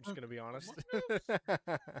 Yeah. I'm just gonna be honest.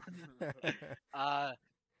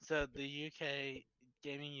 So the UK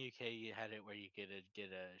gaming UK, you had it where you get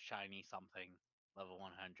a shiny something level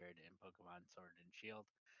 100 in Pokemon Sword and Shield.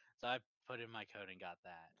 So I put in my code and got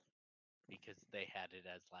that because they had it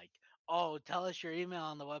as like, oh, tell us your email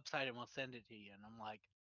on the website and we'll send it to you. And I'm like,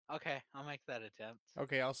 okay, I'll make that attempt.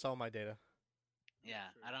 Okay, I'll sell my data. Yeah,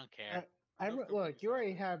 Sure. I don't care. Enough Look, companies you have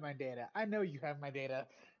already it. have my data. I know you have my data.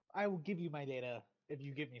 I will give you my data if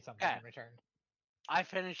you give me something Okay, in return. I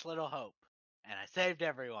finished Little Hope and I saved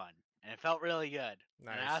everyone and it felt really good. And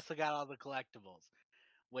I Nice. also got all the collectibles.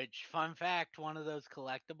 Which, fun fact, one of those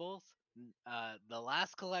collectibles, the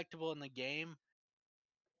last collectible in the game,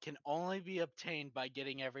 can only be obtained by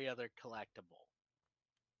getting every other collectible.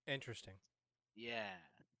 Interesting. Yeah.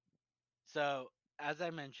 So, as I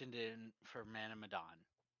mentioned in for Man of Medan,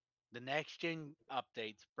 the next gen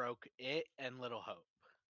updates broke it and Little Hope.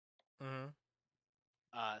 Mm-hmm.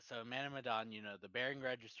 So Man of Medan, the bearing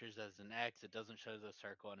registers as an X. It doesn't show the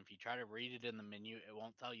circle, and if you try to read it in the menu, it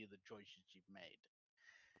won't tell you the choices you've made.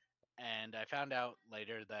 And I found out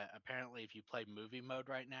later that apparently, if you play movie mode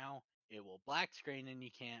right now, it will black screen and you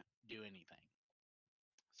can't do anything.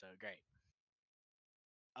 So great.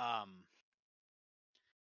 Um,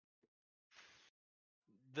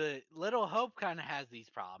 the Little Hope kind of has these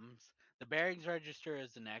problems. The bearings register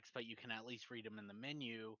is an X, but you can at least read them in the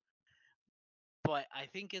menu. But I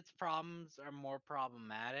think its problems are more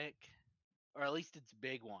problematic, or at least its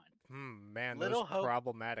big one. Man, those Little Hope,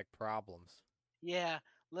 problematic problems. yeah,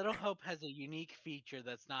 Little Hope has a unique feature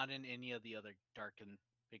that's not in any of the other Darken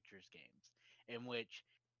Pictures games, in which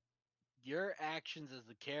your actions as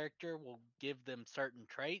the character will give them certain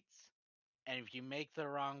traits, and if you make the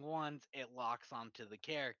wrong ones, it locks onto the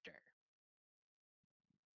character.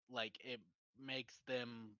 Like, it makes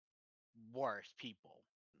them worse people,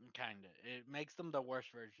 kind of. It makes them the worst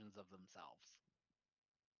versions of themselves.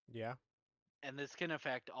 Yeah. And this can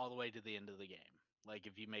affect all the way to the end of the game. Like,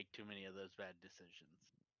 if you make too many of those bad decisions.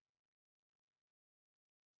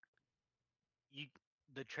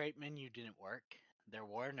 The trait menu didn't work. There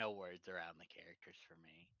were no words around the characters for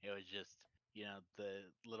me. It was just, the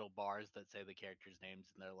little bars that say the characters' names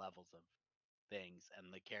and their levels of things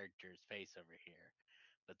and the character's face over here.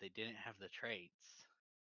 But they didn't have the traits.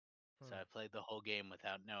 So I played the whole game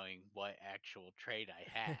without knowing what actual trait I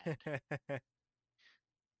had.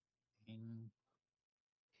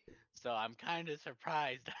 So I'm kind of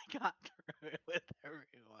surprised I got through it with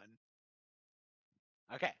everyone.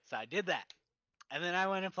 Okay, so I did that. And then I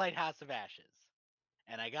went and played House of Ashes.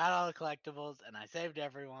 And I got all the collectibles and I saved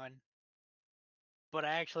everyone. But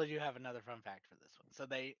I actually do have another fun fact for this one.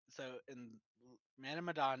 So in Man of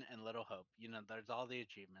Medan and Little Hope, there's all the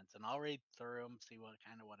achievements, and I'll read through them, see what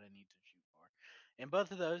I need to shoot for. In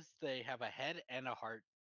both of those, they have a head and a heart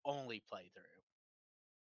only playthrough.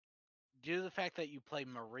 Due to the fact that you play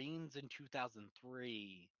Marines in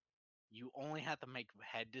 2003, you only have to make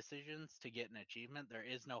head decisions to get an achievement. There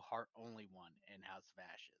is no heart only one in House of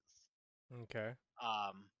Ashes. Okay.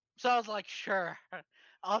 So I was like, sure,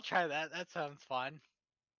 I'll try that. That sounds fun.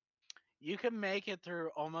 You can make it through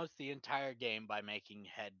almost the entire game by making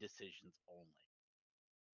head decisions only.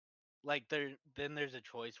 Like then there's a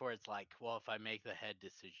choice where it's like, well, if I make the head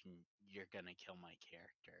decision, you're gonna kill my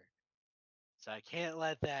character. So I can't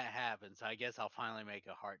let that happen. So I guess I'll finally make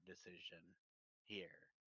a heart decision here,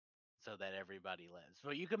 so that everybody lives.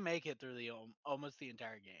 But you can make it through the almost the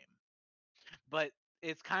entire game. But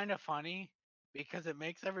it's kind of funny because it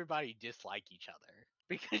makes everybody dislike each other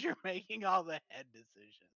because you're making all the head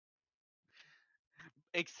decisions.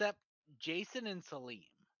 Except Jason and Salim,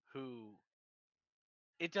 who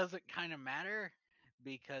it doesn't kind of matter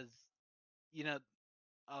because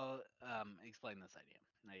I'll explain this idea,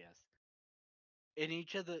 I guess. In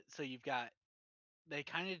each of so you've got, they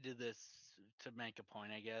kind of did this to make a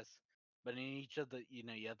point, I guess. But in each of the, you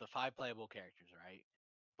have the 5 playable characters, right?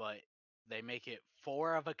 But they make it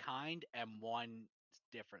 4 of a kind and 1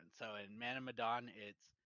 different. So in Man of Medan,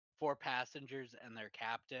 it's 4 passengers and their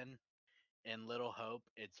captain. In Little Hope,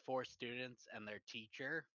 it's 4 students and their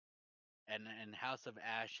teacher. And in House of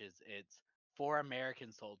Ashes, it's 4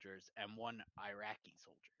 American soldiers, and 1 Iraqi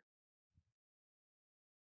soldier.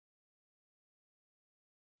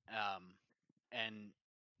 And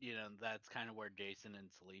that's kind of where Jason and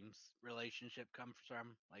Salim's relationship comes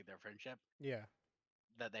from, like their friendship Yeah.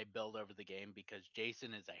 that they build over the game, because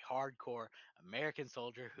Jason is a hardcore American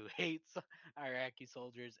soldier who hates Iraqi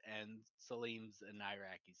soldiers, and Salim's an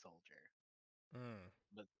Iraqi soldier. Mm.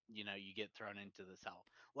 But you get thrown into the cell.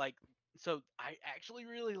 Like, so I actually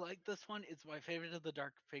really like this one. It's my favorite of the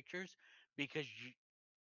Dark Pictures because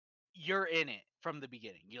you're in it from the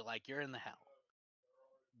beginning. You're in the hell.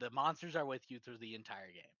 The monsters are with you through the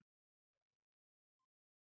entire game.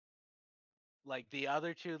 Like the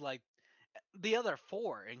other two, like the other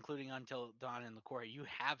 4, including Until Dawn and the Core, you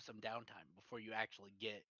have some downtime before you actually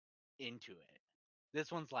get into it.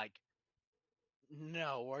 This one's like,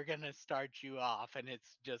 no, we're gonna start you off, and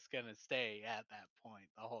it's just gonna stay at that point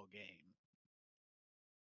the whole game.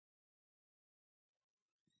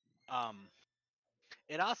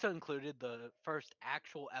 It also included the first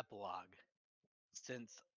actual epilogue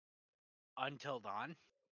since Until Dawn,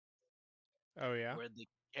 Oh yeah. where the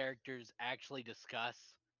characters actually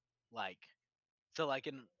discuss, like, so like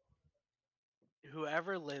in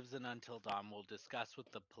whoever lives in Until Dawn will discuss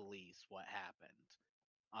with the police what happened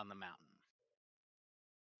on the mountain.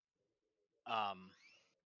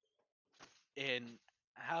 In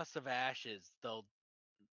House of Ashes,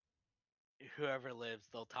 whoever lives,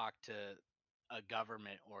 they'll talk to a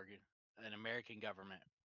government organ, an American government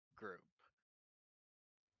group,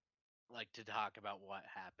 like to talk about what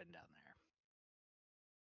happened down there.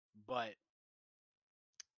 But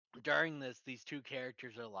during this, these 2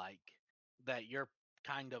 characters are like that. You're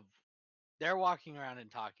kind of they're walking around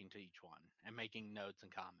and talking to each one and making notes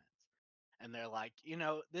and comments, and they're like,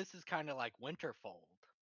 this is kind of like Winterfold,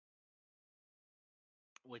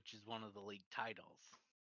 which is one of the league titles.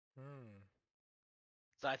 Hmm.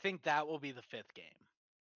 So I think that will be the 5th game.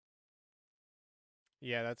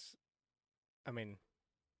 Yeah, that's. I mean,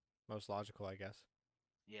 most logical, I guess.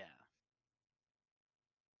 Yeah.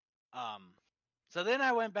 So then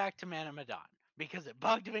I went back to Man of Medan because it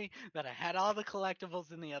bugged me that I had all the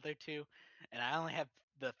collectibles in the other 2, and I only have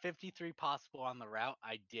the 53 possible on the route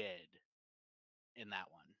I did in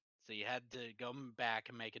that one. So you had to go back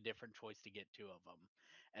and make a different choice to get 2 of them.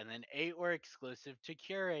 And then 8 were exclusive to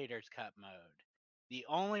Curator's Cut mode. The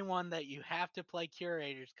only one that you have to play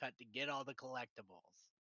Curator's Cut to get all the collectibles.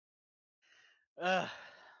 Ugh.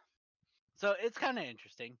 So it's kind of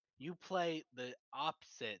interesting. You play the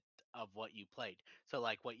opposite of what you played. So,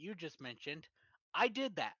 like what you just mentioned, I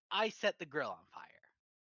did that. I set the grill on fire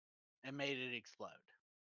and made it explode.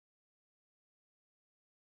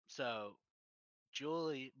 So,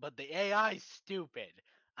 Julie, but the AI is stupid.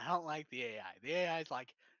 I don't like the AI. The AI is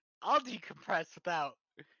like, I'll decompress without,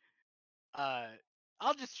 uh,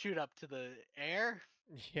 I'll just shoot up to the air.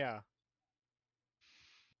 Yeah.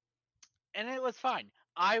 And it was fine.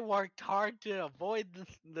 I worked hard to avoid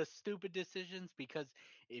the stupid decisions, because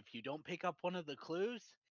if you don't pick up one of the clues,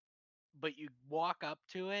 but you walk up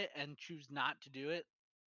to it and choose not to do it,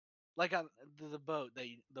 like on the boat,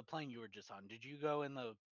 the plane you were just on, did you go in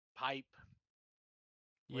the pipe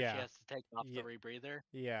where she Yeah. has to take off the Yeah. rebreather?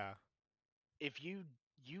 Yeah. If you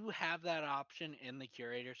have that option in the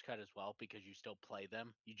Curator's Cut as well, because you still play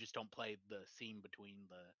them. You just don't play the scene between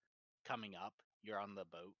the coming up. You're on the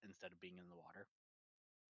boat instead of being in the water.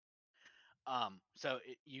 So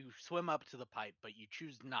you swim up to the pipe, but you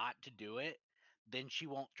choose not to do it, then she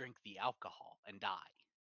won't drink the alcohol and die.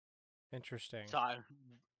 Interesting. So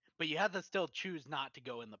but you have to still choose not to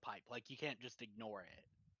go in the pipe. Like, you can't just ignore it.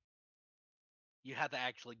 You have to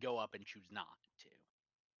actually go up and choose not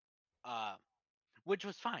to. Which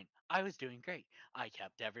was fine. I was doing great. I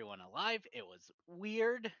kept everyone alive. It was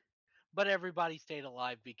weird, but everybody stayed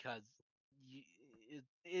alive because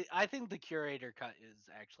I think the Curator Cut is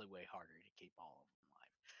actually way harder to keep all of them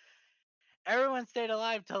alive. Everyone stayed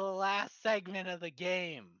alive till the last segment of the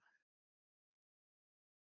game,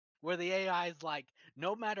 where the AI is like,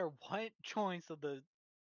 no matter what choice of the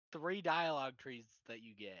 3 dialogue trees that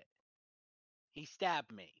you get, he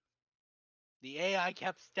stabbed me. The AI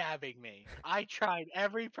kept stabbing me. I tried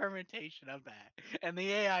every permutation of that, and the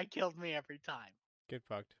AI killed me every time. Get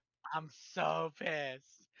fucked. I'm so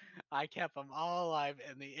pissed. I kept them all alive,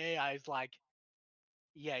 and the AI's like,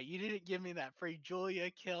 yeah, you didn't give me that free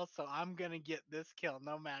Julia kill, so I'm gonna get this kill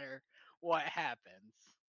no matter what happens.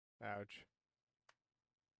 Ouch.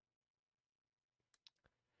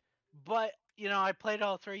 But, I played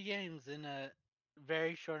all 3 games in a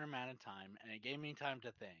very short amount of time, and it gave me time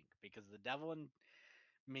to think, because The Devil in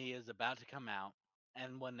Me is about to come out.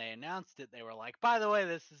 And when they announced it, they were like, by the way,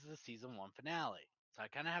 this is the season 1 finale. So I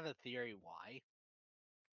kind of have a theory why.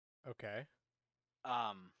 Okay.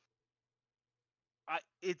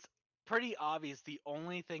 It's pretty obvious the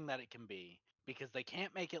only thing that it can be, because they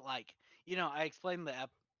can't make it like, I explained the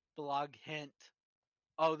epilogue hint.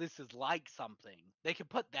 Oh, this is like something. They can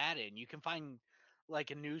put that in. You can find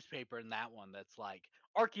like a newspaper in that one that's like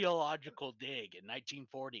archaeological dig in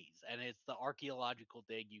 1940s, and it's the archaeological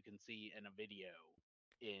dig you can see in a video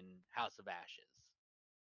in House of Ashes.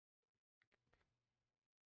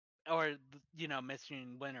 Or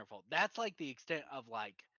Mission Winterfell. That's like the extent of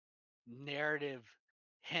like narrative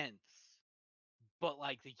hints. But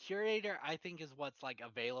like the curator, I think, is what's like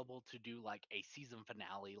available to do like a season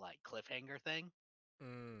finale like cliffhanger thing.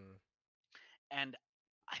 Mm. And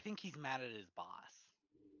I think he's mad at his boss.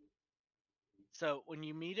 So when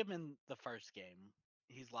you meet him in the first game,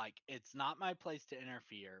 he's like, it's not my place to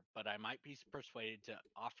interfere, but I might be persuaded to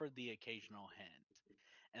offer the occasional hint.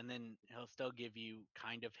 And then he'll still give you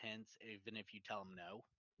kind of hints even if you tell him no.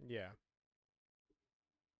 Yeah.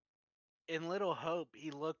 In Little Hope,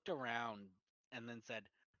 he looked around and then said,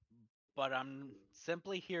 but I'm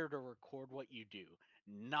simply here to record what you do,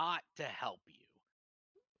 not to help you.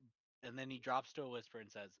 And then he drops to a whisper and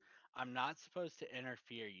says, I'm not supposed to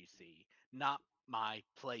interfere, you see. Not my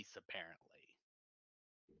place, apparently.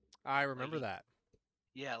 I remember that.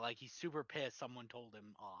 Yeah, like he's super pissed someone told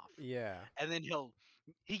him off. Yeah. And then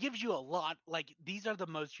he gives you a lot, like these are the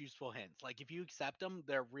most useful hints. Like if you accept them,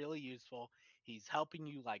 they're really useful. He's helping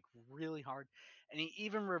you like really hard. And he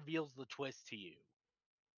even reveals the twist to you.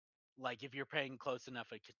 Like if you're paying close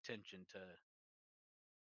enough attention to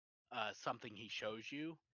something he shows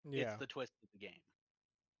you, Yeah. it's the twist of the game.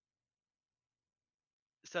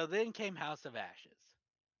 So then came House of Ashes,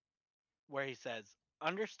 where he says,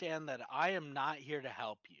 understand that I am not here to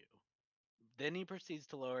help you. Then he proceeds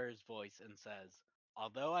to lower his voice and says,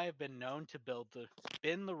 although I have been known to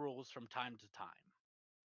bend the rules from time to time.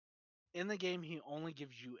 In the game, he only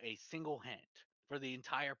gives you a single hint for the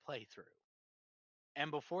entire playthrough.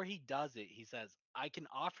 And before he does it, he says, I can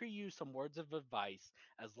offer you some words of advice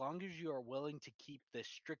as long as you are willing to keep this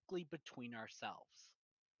strictly between ourselves.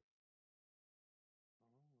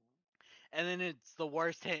 And then it's the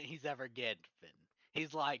worst hint he's ever given.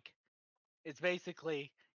 He's like, it's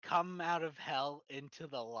basically come out of hell into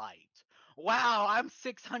the light. Wow, I'm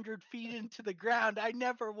 600 feet into the ground. I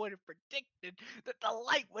never would have predicted that the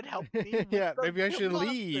light would help me. Yeah, from maybe I the should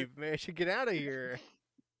monster." leave. Maybe I should get out of here.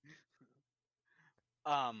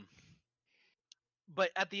 But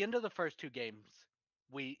at the end of the first 2 games,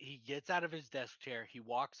 he gets out of his desk chair, he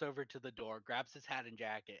walks over to the door, grabs his hat and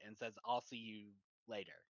jacket, and says, I'll see you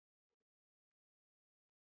later.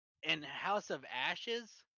 In House of Ashes,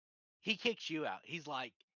 he kicks you out. He's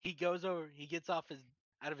like, he goes over, he gets out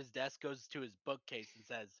of his desk, goes to his bookcase and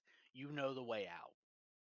says, you know the way out.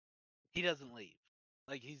 He doesn't leave.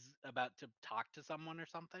 Like he's about to talk to someone or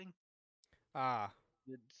something. Ah.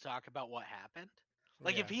 To talk about what happened.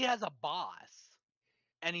 Like Yeah. if he has a boss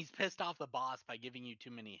and he's pissed off the boss by giving you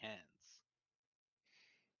too many hints.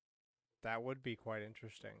 That would be quite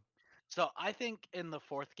interesting. So I think in the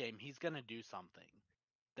 4th game, he's going to do something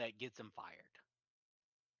that gets him fired.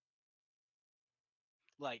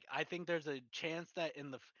 Like, I think there's a chance that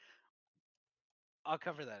I'll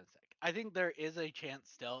cover that in a sec. I think there is a chance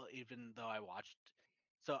still, even though I watched.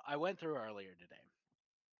 So I went through earlier today.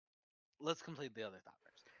 Let's complete the other thought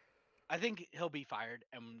first. I think he'll be fired,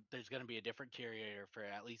 and there's going to be a different curator for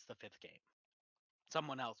at least the 5th game.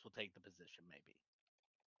 Someone else will take the position, maybe.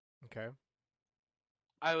 Okay.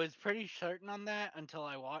 I was pretty certain on that until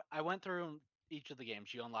I went through each of the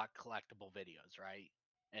games. You unlock collectible videos, right?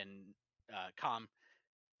 And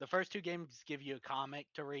the first 2 games give you a comic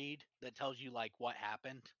to read that tells you like what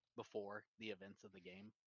happened before the events of the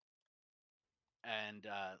game. And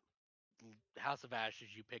House of Ashes,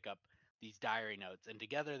 you pick up these diary notes, and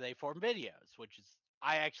together they form videos, which is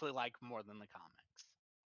I actually like more than the comics.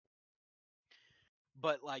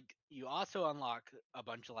 But like you also unlock a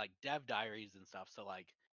bunch of like dev diaries and stuff. So like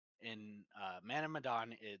in Man of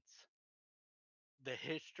Medan, it's the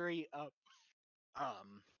history of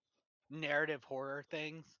narrative horror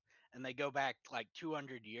things, and they go back like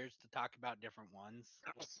 200 years to talk about different ones,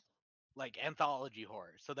 like anthology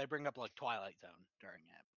horror. So they bring up like Twilight Zone during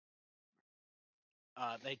it.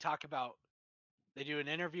 They do an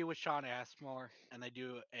interview with Sean Ashmore, and they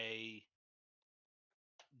do a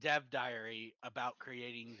dev diary about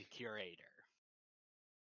creating the curator.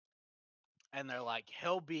 And they're like,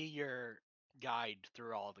 he'll be your guide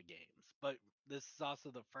through all the games. But this is also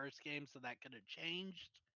the first game, so that could have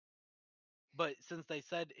changed. But since they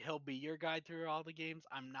said he'll be your guide through all the games,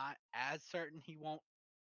 I'm not as certain he won't.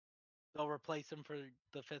 They'll replace him for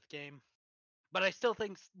the 5th game. But I still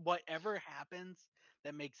think whatever happens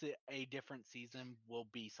that makes it a different season will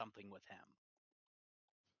be something with him.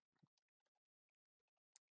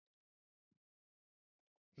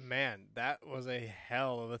 Man, that was a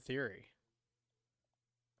hell of a theory.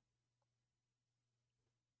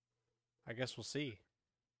 I guess we'll see.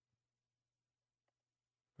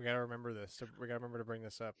 We gotta remember this. We gotta remember to bring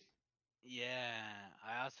this up. Yeah,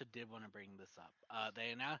 I also did want to bring this up.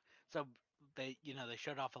 They announced, so they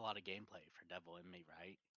showed off a lot of gameplay for Devil in Me,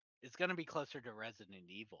 right? It's gonna be closer to Resident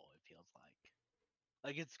Evil. It feels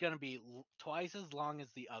like it's gonna be twice as long as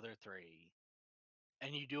the other 3,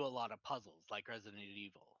 and you do a lot of puzzles like Resident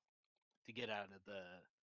Evil to get out of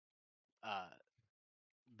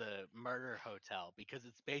the murder hotel because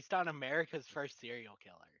it's based on America's first serial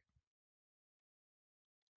killer.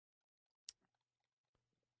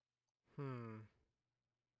 Hmm.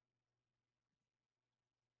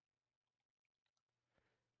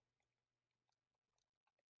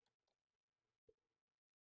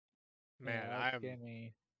 Man, Yeah, that's getting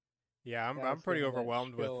me. I'm That's pretty getting me that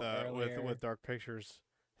overwhelmed chill earlier. with Dark Pictures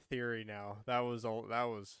theory now. That was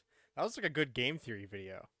like a good game theory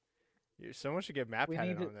video. Someone should get Matt We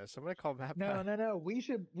Patton need to- on this. Somebody call Matt No, Patton. no. We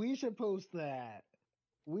should post that.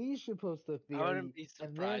 We should post the I wouldn't theory, be and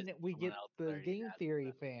surprised then if we someone get else the already game has theory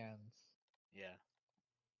that. fans. Yeah.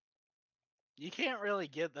 You can't really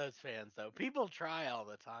get those fans though. People try all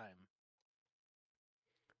the time.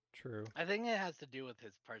 True. I think it has to do with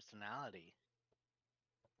his personality.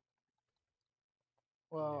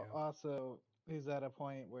 Well, Yeah. also, he's at a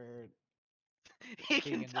point where He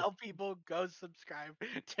can can tell people go subscribe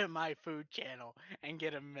to my food channel and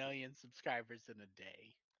get 1 million subscribers in a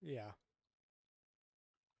day. Yeah.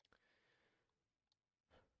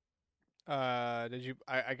 Did you?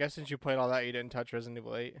 I guess since you played all that, you didn't touch Resident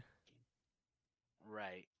Evil 8.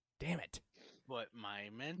 Right. Damn it. But my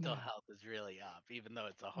mental health is really up, even though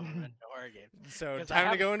it's a horror game. So 'Cause I time to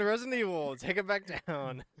have- go into Resident Evil. Take it back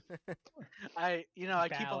down. I keep a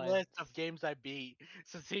Balance. list of games I beat,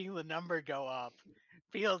 so seeing the number go up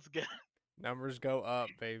feels good. Numbers go up,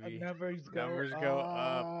 baby. numbers go Numbers go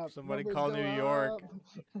up. up. Somebody Numbers call go New York.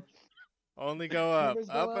 up. Only go up. Numbers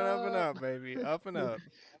go Up and up and up. up, baby. Up and up.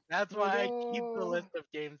 That's Here we why I keep the go. list of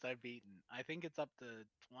games I've beaten. I think it's up to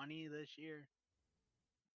 20 this year.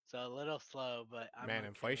 So a little slow, but I'm Man, okay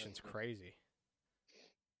inflation's with it. crazy.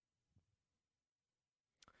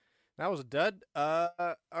 That was a dud. All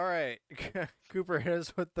right. Cooper hit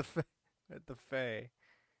us with the with the Fae.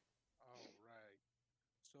 All right.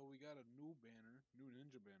 So we got a new banner, new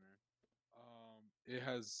ninja banner. It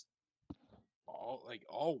has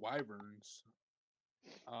all wyverns.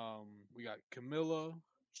 We got Camilla,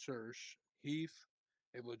 Church, Heath,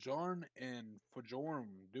 a Lejarn and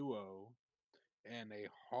Fajorum duo, and a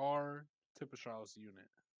Har Tipachalis unit.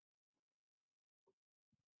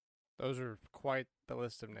 Those are quite the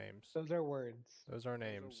list of names. Those are words. Those are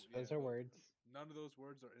names. Those are words. None of those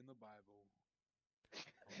words are in the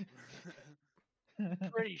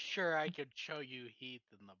Bible. Pretty sure I could show you Heath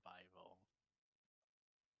in the Bible.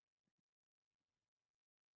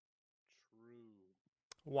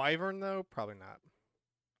 True. Wyvern though, probably not.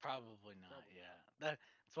 Probably not, Probably yeah. That's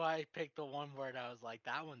why I picked the one word I was like,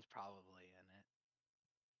 that one's probably in it.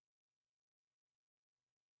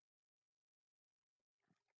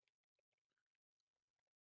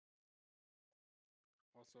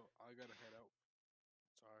 Also, I gotta head out.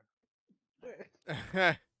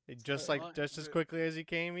 Sorry. just as quickly as he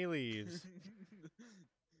came, he leaves.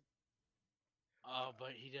 Oh, but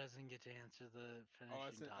he doesn't get to answer the Oh,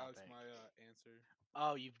 finishing that's topic. my answer.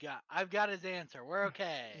 Oh, I've got his answer. We're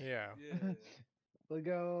okay. Yeah. Yeah. Let's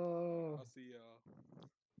go. I'll see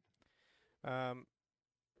y'all.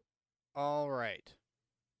 All right.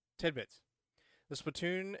 Tidbits. The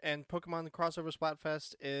Splatoon and Pokemon crossover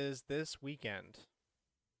Splatfest is this weekend.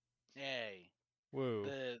 Yay. Woo.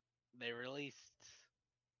 They released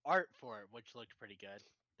art for it, which looked pretty good.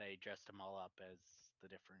 They dressed them all up as the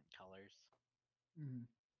different colors. Mhm.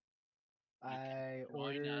 You can I join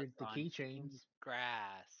us ordered the on keychains. Team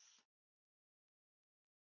Grass.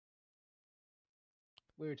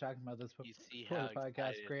 We were talking about this You see before how the podcast.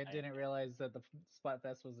 excited Grant I didn't am. realize that the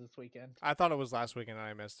Splatfest was this weekend. I thought it was last weekend and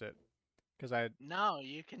I missed it. Because I No,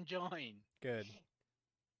 you can join. good.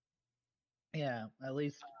 Yeah, at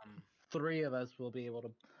least Um, 3 of us will be able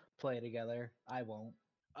to play together. I won't.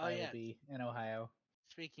 oh I yeah. will be in Ohio.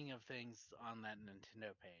 Speaking of things on that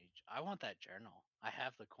Nintendo page, I want that journal. I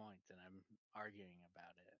have the coins and I'm arguing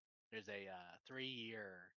about it. There's a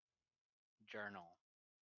 3-year journal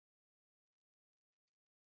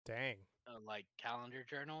Dang. like calendar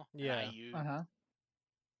journal, and Yeah. I use Uh-huh.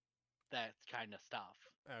 that kind of stuff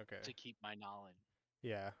Okay. to keep my knowledge.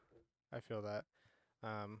 Yeah. I feel that.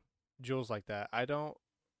 Jules like that. I don't,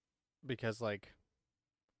 because like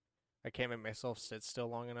I can't make myself sit still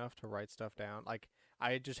long enough to write stuff down. Like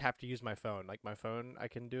I just have to use my phone. Like my phone, I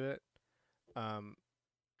can do it. Um,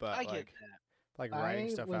 but I get that. writing I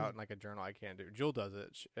stuff was out in like a journal, I can't do. Jewel does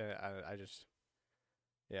it. I just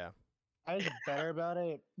yeah. I was better about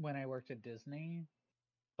it when I worked at Disney,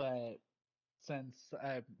 but since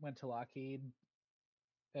I went to Lockheed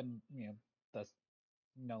and thus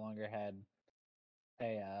no longer had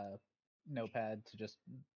a notepad to just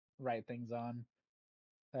write things on,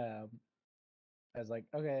 um, I was like,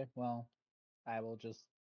 okay, well, I will just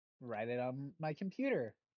write it on my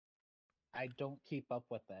computer. I don't keep up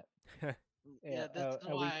with it. Yeah, that's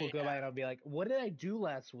A week will why. go by and I'll be like, what did I do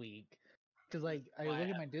last week? Because like That's I why I look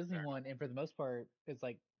at have my a Disney journal. one, and for the most part, it's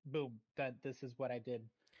like, boom, this is what I did.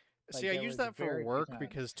 See, Like I there use was that for very few work times.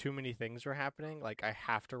 because too many things are happening. Like I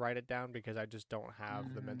have to write it down because I just don't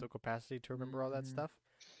have the Mhm. mental capacity to remember all that Mhm. stuff.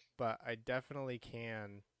 But I definitely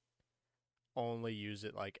can only use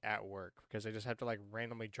it like at work because I just have to like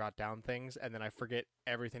randomly jot down things and then I forget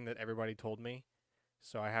everything that everybody told me.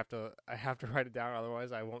 So I have to write it down,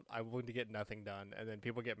 otherwise I won't get nothing done. And then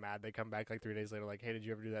people get mad. They come back like 3 days later, like, "Hey, did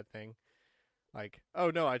you ever do that thing?" Like, "Oh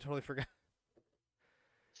no, I totally forgot."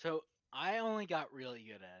 So I only got really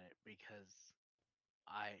good at it because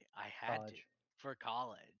I had to College. for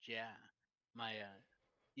college. Yeah, my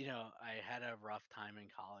I had a rough time in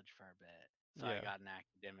college for a bit, so I Yeah, got an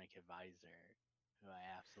academic advisor who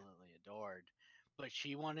I absolutely adored. But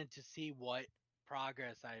she wanted to see what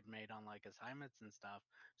progress I had made on like assignments and stuff.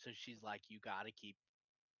 So she's like, "You got to keep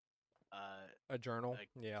uh a journal. like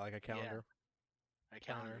Yeah, like a yeah calendar, a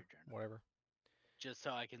calendar, calendar journal whatever. just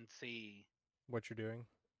so I can see What you're doing.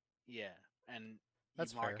 yeah and you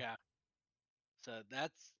That's mark fair. out." So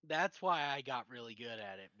that's why I got really good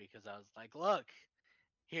at it because I was like, "Look,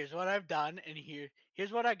 here's what I've done, and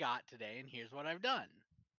here's what I got today, and here's what I've done."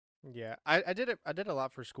 Yeah, I did it. I did a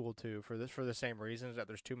lot for school too. For the same reasons that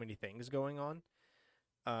there's too many things going on.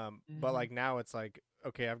 But Mhm. like now it's like,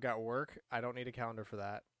 okay, I've got work. I don't need a calendar for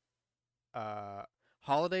that.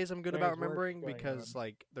 Holidays I'm good about There's work remembering going because on.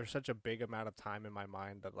 like there's such a big amount of time in my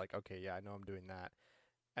mind that like, okay, yeah, I know I'm doing that.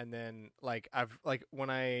 And then like I've like when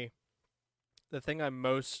I the thing I'm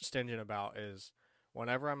most stingent about is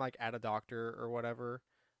whenever I'm like at a doctor or whatever,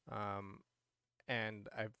 um, and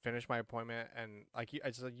I finish my appointment and like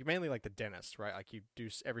it's like you mainly like the dentist, right? Like you do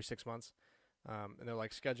every 6 months. And they're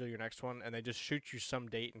like, schedule your next one, and they just shoot you some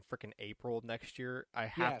date in freaking April next year. I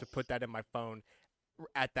have to put Yes. that in my phone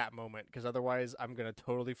at that moment because otherwise I'm gonna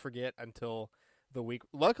totally forget until the week.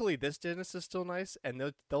 Luckily, this dentist is still nice, and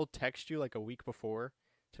they'll text you like a week before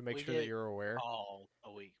to make We sure that get you're aware. called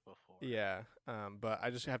a week before. Yeah. But I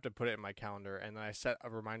just have to put it in my calendar, and then I set a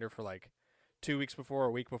reminder for like 2 weeks before,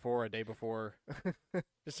 a week before, a day before,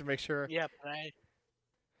 just to make sure. Yeah, but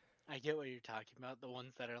I get what you're talking about. The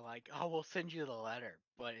ones that are like, "Oh, we'll send you the letter,"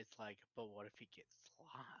 but it's like, but what if it gets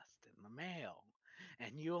lost in the mail?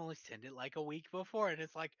 And you only send it like a week before, and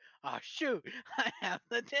it's like, "Oh shoot, I have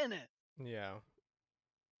the dentist." Yeah.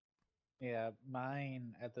 Yeah,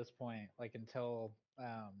 mine at this point, like until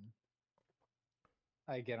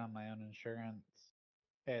I get on my own insurance,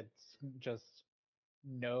 it's just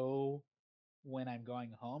know when I'm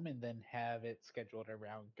going home and then have it scheduled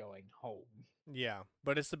around going home. Yeah,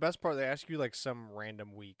 but it's the best part. They ask you like some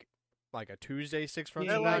random week, like a Tuesday 6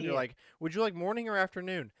 months Yeah, They're from yeah, now, and like, you're yeah. like, "Would you like morning or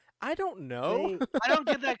afternoon?" I don't know. They I don't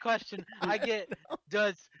get that question. I I don't get know.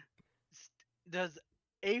 does does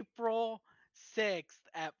April 6th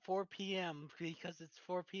at 4 p.m. because it's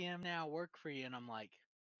 4 p.m. now work for you? And I'm like,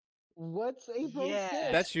 what's April yeah. 6th?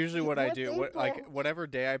 That's usually what I What's do. What like April? whatever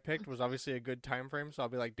day I picked was obviously a good time frame, so I'll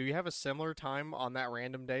be like, "Do you have a similar time on that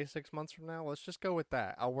random day 6 months from now? Let's just go with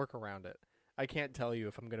that. I'll work around it." I can't tell you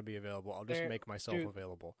if I'm gonna be available. I'll just There, make myself dude.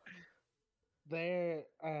 available.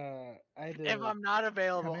 I had If to I'm not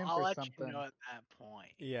come available, in I'll for let you something. know at that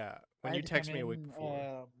point. Yeah, I when you had to come text me a week before.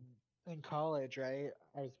 in college, right?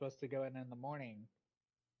 I was supposed to go in the morning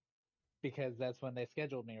because that's when they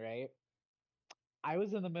scheduled me, right? I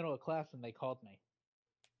was in the middle of class and they called me.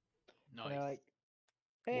 And they're Nice. like,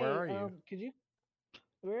 Where "Hey, are you? could you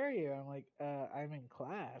where are you?" I'm like, I'm in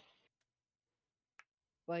class."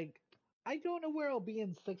 Like, I don't know where I'll be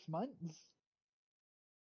in 6 months.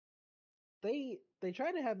 They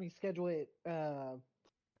tried to have me schedule it on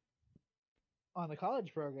the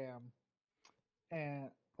college program, and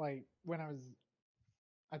like when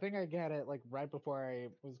I think I got it like right before I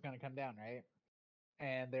was gonna come down, right?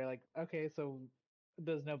 And they're like, "Okay, so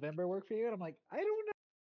does November work for you? And I'm like, I don't know.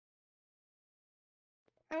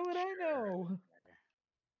 How would I know? Sure.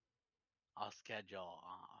 I'll schedule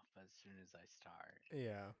off as soon as I start.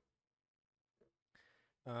 Yeah.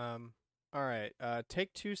 All right.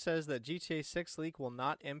 Take-Two says that GTA 6 leak will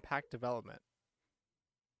not impact development.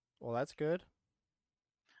 Well, that's good.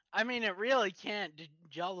 I mean, it really can't. Did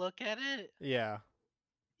y'all look at it? Yeah.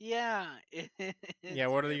 Yeah. Yeah.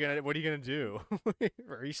 What are you gonna do?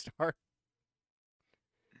 Restart?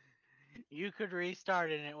 You could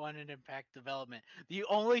restart and it wouldn't impact development. The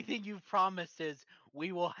only thing you've promised is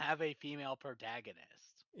we will have a female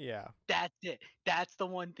protagonist. Yeah. That's it. That's the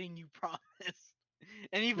one thing you promised.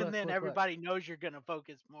 And even Look, then, look. everybody knows you're going to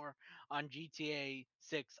focus more on GTA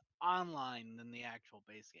 6 online than the actual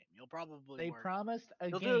base game. You'll probably They work. promised a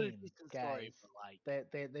You'll do a game, decent guys. story, but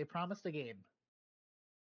like They promised a game.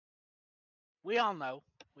 we all know.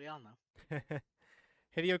 We all know.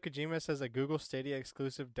 Hideo Kojima says a Google Stadia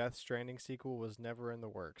exclusive Death Stranding sequel was never in the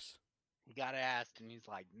works. He got asked, and he's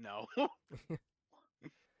like, "No."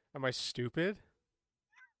 Am I stupid?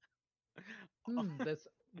 This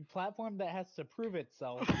platform that has to prove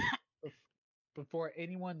itself before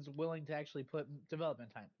anyone's willing to actually put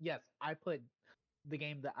development time. Yes, I put the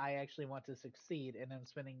game that I actually want to succeed and I'm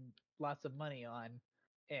spending lots of money on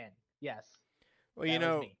in. Yes. Well, that you was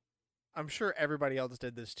know, me. I'm sure everybody else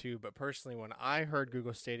did this too, but personally, when I heard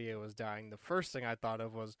Google Stadia was dying, the first thing I thought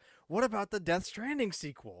of was, what about the Death Stranding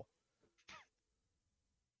sequel?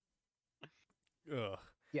 Ugh.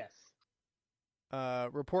 Yes.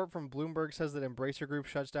 Report from Bloomberg says that Embracer Group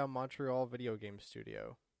shuts down Montreal video game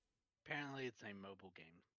studio. Apparently, it's a mobile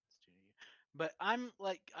game studio. But I'm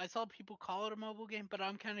like, I saw people call it a mobile game, but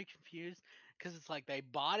I'm kind of confused because it's like they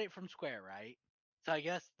bought it from Square, right? So I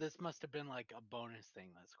guess this must have been like a bonus thing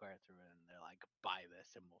that Square threw in. They're like, buy this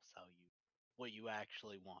and we'll sell you what you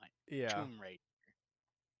actually want. Yeah. Tomb Raider.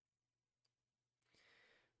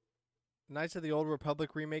 Knights of the Old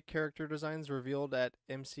Republic remake character designs revealed at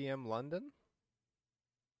MCM London.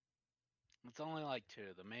 It's only like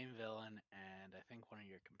two, the main villain and I think one of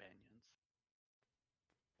your companions.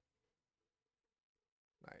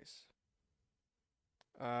 Nice.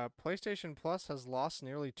 PlayStation Plus has lost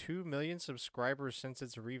nearly 2 million subscribers since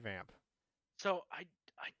its revamp. So I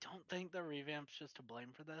don't think the revamp's just to blame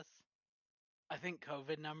for this. I think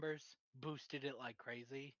COVID numbers boosted it like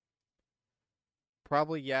crazy.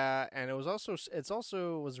 Probably, yeah, and it's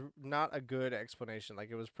also was not a good explanation. Like,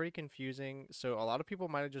 it was pretty confusing, so a lot of people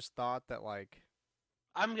might have just thought that, like,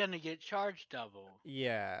 I'm gonna get charged double.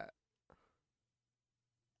 yeah,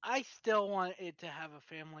 I still want it to have a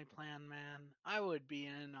family plan, man. I would be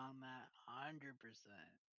in on that 100%.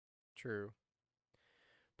 true.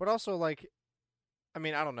 But also, like, I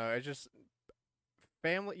mean, I don't know, it's just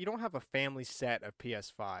family. You don't have a family set of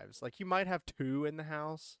PS5s. Like, you might have two in the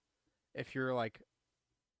house if you're, like,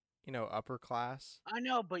 you know, upper class. I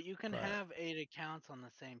know, but you can But- have 8 accounts on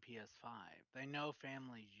the same PS5. They know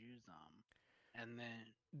families use them. And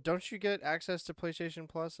then Don't you get access to PlayStation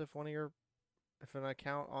Plus if if an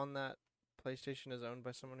account on that PlayStation is owned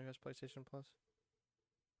by someone who has PlayStation Plus?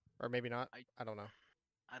 Or maybe not. I don't know.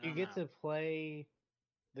 I don't You get know. to play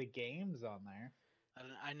the games on there.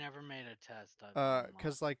 I never made a test.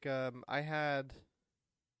 Cause like I had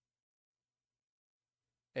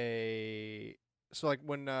like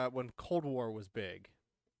when Cold War was big,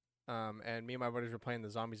 and me and my buddies were playing the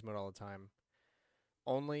zombies mode all the time.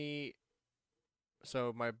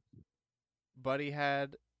 So my buddy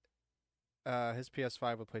had his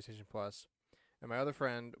PS5 with PlayStation Plus, and my other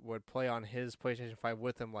friend would play on his PlayStation 5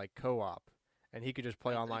 with him, like co-op, and he could just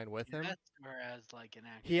play online with him. Whereas like an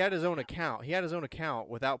He had his own account. He had his own account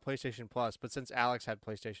without PlayStation Plus, but since Alex had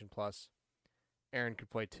PlayStation Plus, Aaron could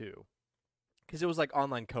play too. Because it was like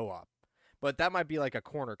online co-op. But that might be like a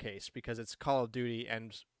corner case because it's Call of Duty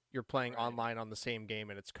and you're playing Right. online on the same game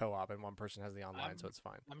and it's co-op and one person has the online, so it's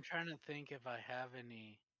fine. I'm trying to think if I have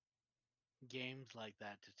any games like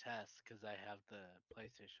that to test because I have the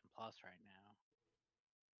PlayStation Plus right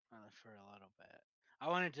now for a little bit. I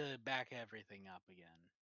wanted to back everything up again.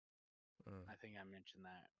 I think I mentioned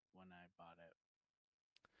that when I bought it.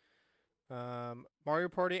 Mario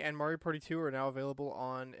Party and Mario Party 2 are now available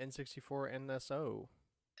on N64 NSO.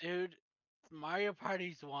 Dude, Mario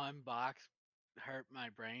Party's one box hurt my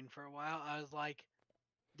brain for a while. I was like,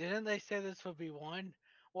 didn't they say this would be one?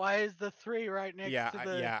 Why is the 3 right next to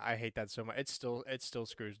the... I hate that so much. It still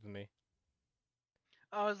screws with me.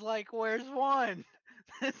 I was like, where's 1?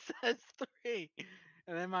 It says 3.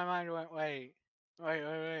 And then my mind went, wait.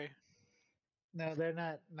 No, they're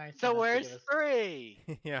not nice. So enough to where's give us- 3?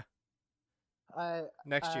 Yeah, I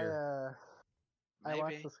next year. I watched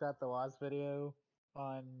Maybe. the Scott the Woz video,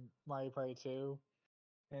 on Mario Party 2,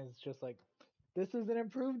 and it's just like, this is an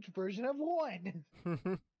improved version of 1.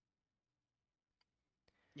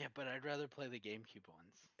 Yeah, but I'd rather play the GameCube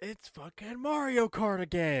ones. It's fucking Mario Kart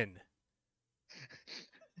again.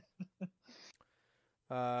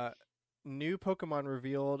 New Pokemon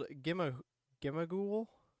revealed. Gimagool.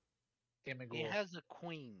 He Gimmighoul. has a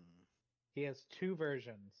queen. He has 2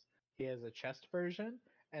 versions. He has a chest version,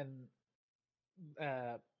 and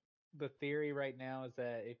the theory right now is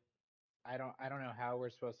that if I don't know how we're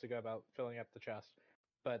supposed to go about filling up the chest,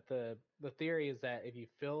 but the theory is that if you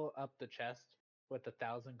fill up the chest with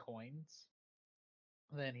 1,000 coins,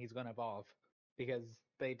 then he's going to evolve, because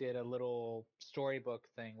they did a little storybook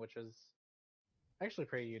thing, which is actually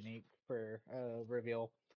pretty unique for a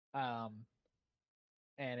reveal.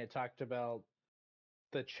 And it talked about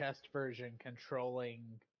the chest version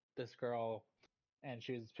controlling this girl, and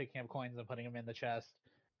she was picking up coins and putting them in the chest,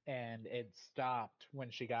 and it stopped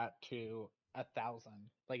when she got to 1,000.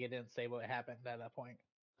 Like, it didn't say what happened at that point.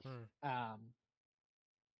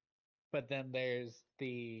 But then there's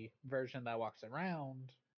the version that walks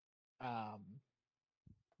around,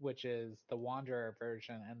 which is the Wanderer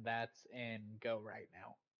version, and that's in Go right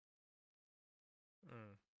now.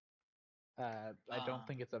 I don't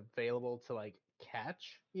think it's available to like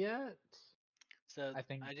catch yet. So I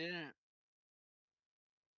think I didn't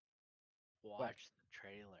watch the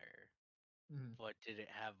trailer, Mhm. but did it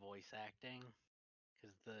have voice acting?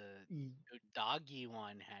 Because the Y- doggy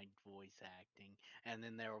one had voice acting, and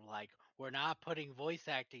then they were like, "We're not putting voice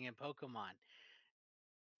acting in Pokemon."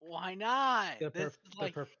 Why not? the This prof- is the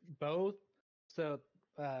like, prof- both so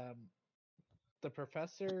the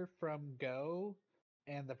professor from Go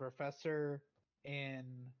and the professor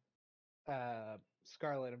in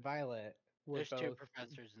Scarlet and Violet were there's 2 both.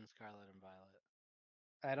 professors in Scarlet and Violet.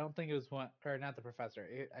 I don't think it was one, or not the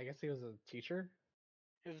professor. I guess he was a teacher.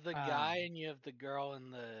 You have the Um, guy and you have the girl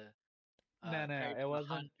in the No, Craven it the wasn't.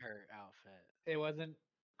 Hunter outfit. It wasn't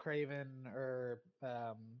Craven or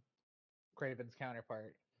Craven's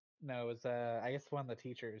counterpart. No, it was I guess one of the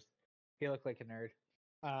teachers. He looked like a nerd.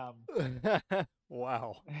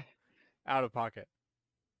 Wow. Out of pocket.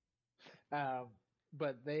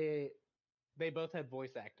 But they both had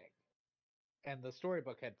voice acting, and the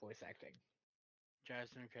storybook had voice acting.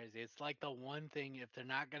 Drives me crazy. It's like the one thing, if they're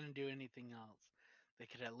not gonna do anything else, they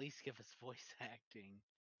could at least give us voice acting.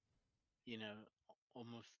 You know,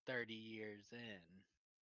 almost 30 years in.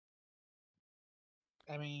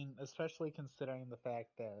 I mean, especially considering the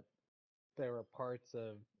fact that there were parts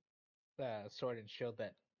of Sword and Shield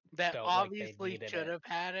that That felt like they obviously needed should it. have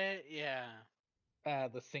had it. Yeah.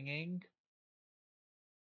 The singing,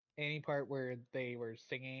 any part where they were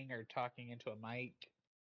singing or talking into a mic,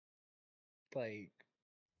 like,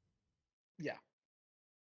 yeah,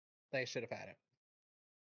 they should have had it.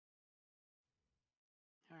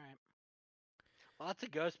 All right. Lots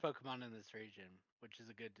of ghost Pokemon in this region, which is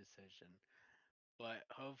a good decision. But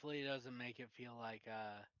hopefully it doesn't make it feel like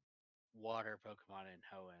water Pokemon in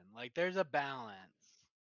Hoenn. Like there's a balance.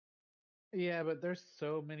 Yeah, but there's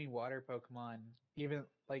so many water Pokemon, even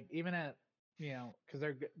at because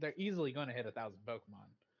they're easily going to hit 1,000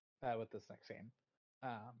 Pokemon with this next game,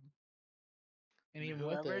 and even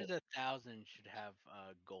with Whoever's it, 1,000 should have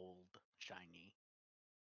gold shiny.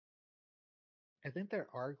 I think there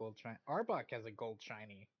are gold shiny. Arbok has a gold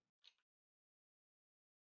shiny.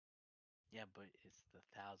 Yeah, but it's the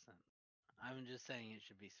 1,000. I'm just saying it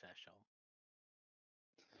should be special.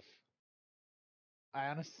 I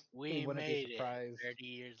honestly We wouldn't be made it surprised. 30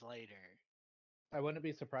 years later. I wouldn't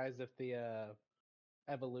be surprised if the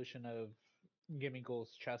evolution of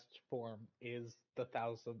Gimmighoul's chest form is the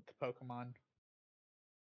 1,000th Pokemon.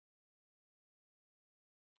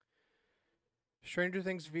 Stranger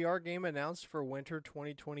Things VR game announced for winter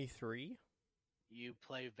 2023. You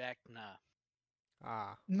play Vecna.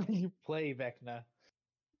 Ah. You play Vecna.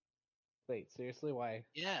 Wait, seriously? Why?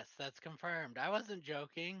 Yes, that's confirmed. I wasn't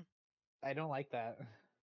joking. I don't like that.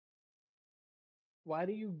 Why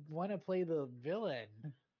do you want to play the villain?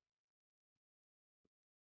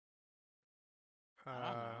 I don't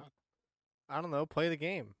know. I don't know. Play the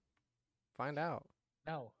game. Find out.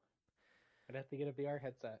 No. I'd have to get a VR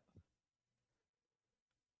headset.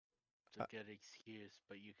 It's a good excuse,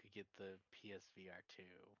 but you could get the PSVR 2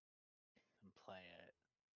 and play it.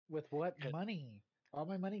 With what Good. money? All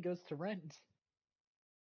my money goes to rent.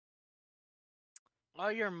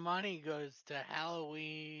 All your money goes to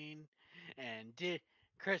Halloween and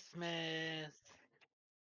Christmas.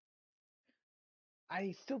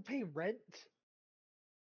 I still pay rent.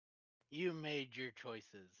 You made your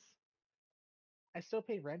choices. I still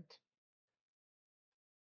pay rent.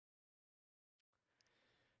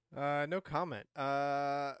 No comment.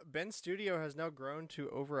 Ben Studio has now grown to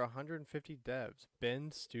over 150 devs.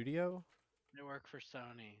 Ben Studio? They work for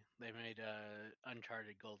Sony. They made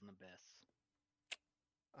Uncharted Golden Abyss.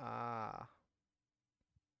 Ah.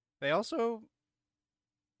 They also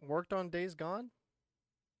worked on Days Gone?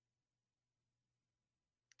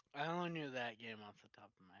 I only knew that game off the top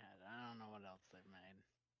of my head. I don't know what else they've made.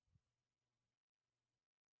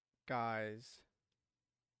 Guys.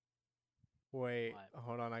 Wait, What?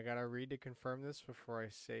 hold on. I gotta read to confirm this before I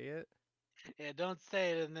say it. Yeah, don't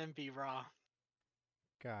say it and then be wrong.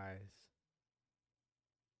 Guys.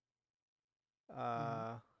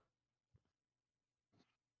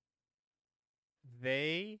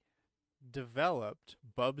 They developed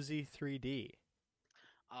Bubsy 3D.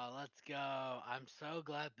 Oh, let's go. I'm so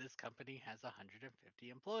glad this company has 150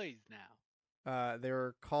 employees now. They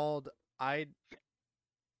were called iDetect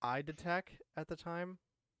at the time,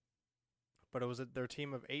 but it was their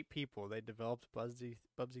team of 8 people. They developed Bubsy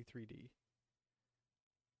 3D.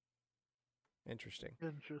 Interesting.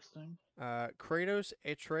 Interesting. Kratos,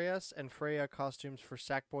 Atreus, and Freya costumes for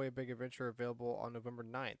Sackboy: A Big Adventure available on November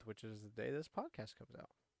 9th, which is the day this podcast comes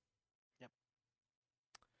out. Yep.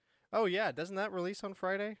 Oh yeah, doesn't that release on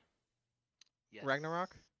Friday? Yes.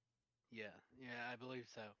 Ragnarok? Yeah, I believe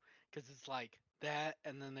so. Because it's like that,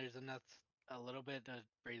 and then there's a little bit of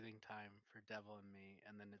breathing time for Devil and Me,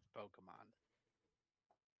 and then it's Pokemon.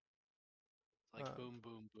 It's like boom,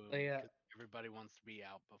 boom, boom. They, 'cause everybody wants to be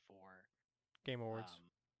out before Game Awards.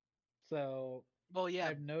 So Well, yeah.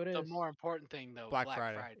 I've noticed The more important thing though, Black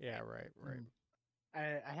Friday. Friday. Yeah, right.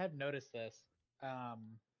 I have noticed this.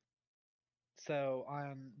 So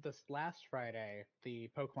on this last Friday, the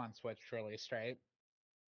Pokemon Switch released, right?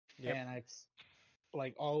 Yep. And I've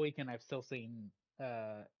like all weekend I've still seen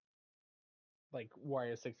like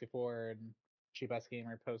Wario64 and Cheap Ass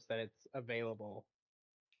Gamer post that it's available.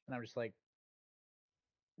 And I'm just like,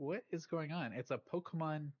 what is going on? It's a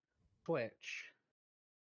Pokemon Switch.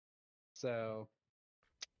 So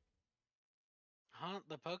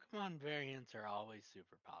The Pokemon variants are always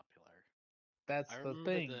super popular. that's I the remember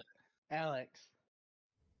thing, Alex.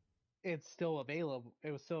 It's still available.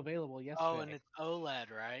 It was still available yesterday. Oh, and it's OLED,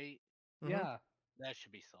 right? Yeah. That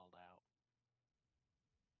should be sold out.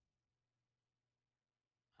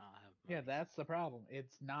 I don't have Yeah, money. that's the problem.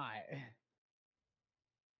 It's not.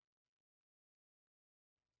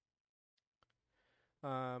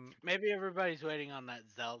 Maybe everybody's waiting on that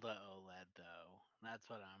Zelda OLED though. That's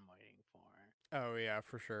what I'm waiting for. Oh yeah,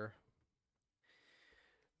 for sure.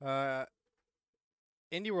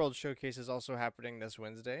 Indie World Showcase is also happening this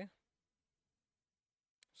Wednesday.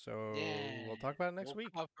 So we'll talk about it next week.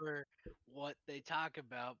 Cover what they talk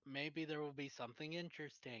about. Maybe there will be something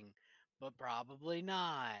interesting, but probably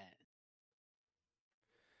not.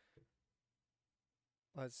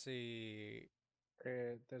 Let's see.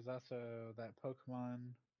 There's also that Pokemon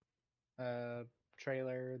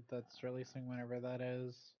trailer that's releasing whenever that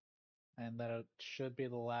is, and that it should be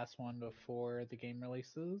the last one before the game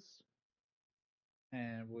releases.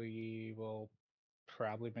 And we will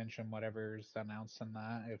probably mention whatever's announced in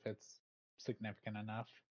that if it's significant enough.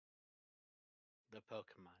 The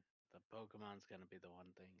Pokemon's gonna be the one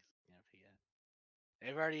thing significant.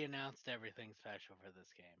 They've already announced everything special for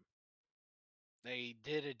this game. They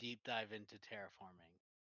did a deep dive into terraforming,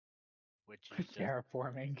 which is just,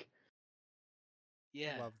 Terraforming.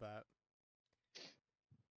 yeah. Love that.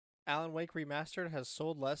 Alan Wake Remastered has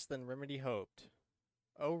sold less than Remedy hoped.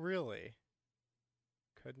 Oh, really?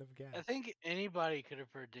 Couldn't have guessed. I think anybody could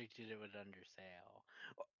have predicted it would undersell.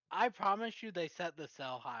 I promise you, they set the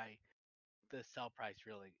sell price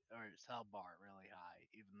really, or sell bar really high,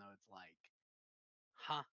 even though it's like,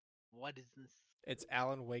 huh, what is this? It's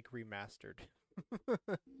Alan Wake Remastered.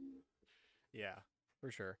 Yeah,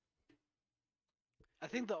 for sure. I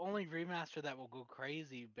think the only remaster that will go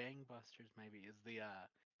crazy, Bangbusters maybe, is the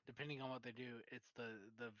depending on what they do, it's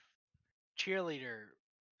the cheerleader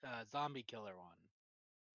zombie killer one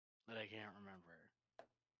that I can't remember.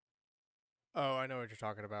 Oh, I know what you're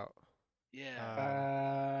talking about.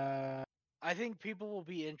 Yeah. I think people will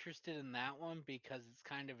be interested in that one because it's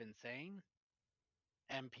kind of insane,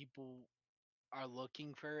 and people are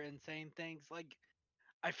looking for insane things. Like,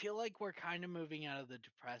 I feel like we're kind of moving out of the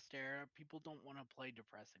depressed era. People don't want to play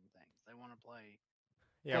depressing things. They want to play.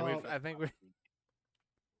 Yeah, Well, I think we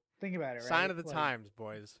think about it, right? sign of the Like, times,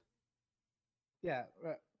 boys. Yeah,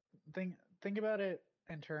 think about it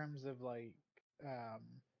in terms of like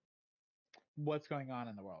what's going on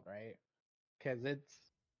in the world, right? Because it's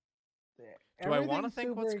Do I want to everything's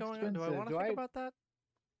think what's super going on? Do I want to expensive. think about that?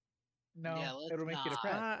 No, Yeah, let's it'll make you not.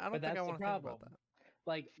 depressed. I don't but think I that's the want to think problem. about that.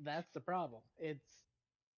 Like that's the problem. It's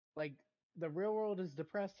like the real world is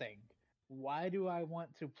depressing. Why do I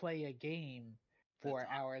want to play a game for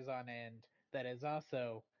That's hours on end that is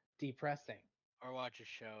also depressing? Or watch a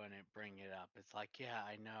show and it bring it up. It's like, yeah,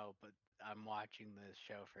 I know, but I'm watching this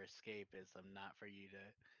show for escapism, not for you to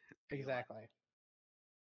be like, Exactly.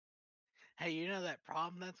 hey, you know that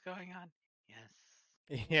problem that's going on?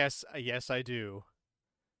 Yes. Yes, I do.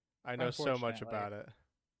 I know so much Unfortunately. about it.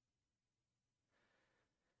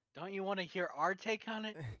 Don't you want to hear our take on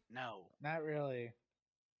it? No. Not really.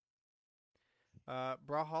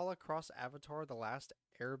 Brawlhalla Cross Avatar: The Last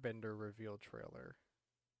Airbender reveal trailer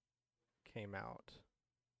came out.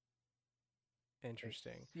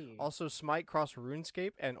 Interesting. See. Also, Smite Cross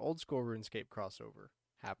RuneScape and Old School RuneScape crossover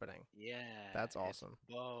happening. Yeah. That's it's awesome.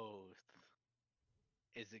 both.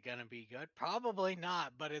 Is it gonna be good? Probably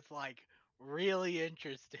not, but it's like really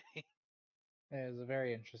interesting. It is a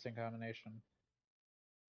very interesting combination.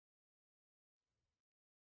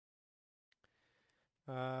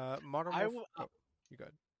 Modern I Warfare. w- Oh, you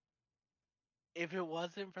good? if it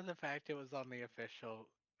wasn't for the fact it was on the official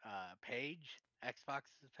page,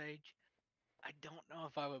 Xbox's page, I don't know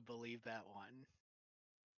if I would believe that one.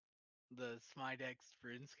 The Smidex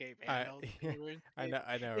RuneScape I handles for the RuneScape.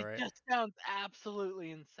 I know, It right? just sounds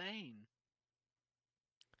absolutely insane.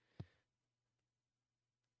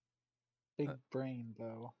 Big Uh, brain,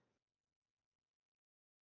 though.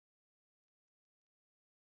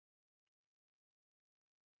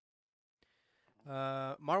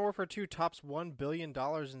 Modern Warfare 2 tops $1 billion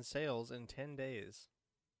in sales in 10 days.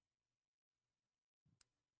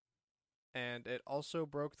 And it also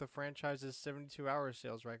broke the franchise's 72-hour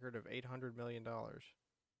sales record of $800 million.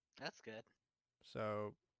 That's good.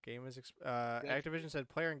 So, game is Good. Activision said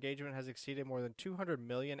player engagement has exceeded more than 200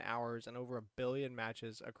 million hours and over 1 billion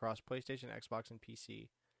matches across PlayStation, Xbox, and PC.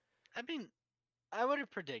 I mean, I would have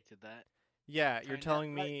predicted that. Yeah, you're Kinda,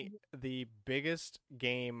 telling but me the biggest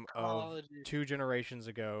game Call of of Duty- 2 generations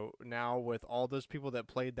ago, now with all those people that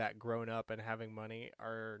played that grown up and having money,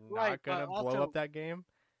 are Right, not but gonna blow also- up that game?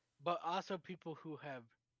 But also people who have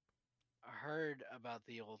heard about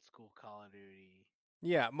the old school Call of Duty.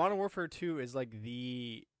 Yeah, Modern Warfare 2 is like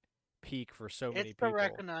the peak for so many It's the people.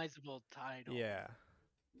 recognizable title. Yeah.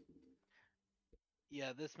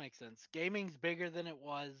 Yeah, this makes sense. Gaming's bigger than it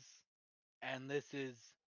was, and this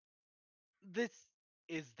is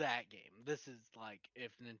that game. This is like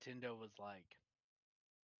if Nintendo was like,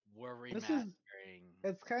 we're This is- remastering.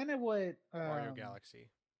 It's kind of what Mario Galaxy.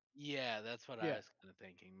 Yeah, that's what I Yeah. was kind of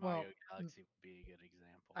thinking. Well, Mario Galaxy would be a good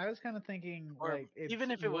example. I was kind of thinking Or like it's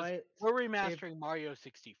even if it was, what we're remastering Mario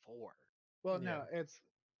 64. Well, Yeah. no, it's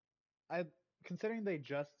I considering they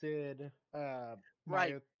just did Right,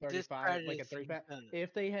 Mario 35 like a discrediting 35. the-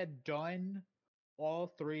 If they had done all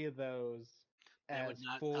three of those They would as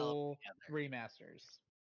not sell them full together. remasters,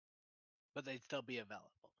 But they'd still be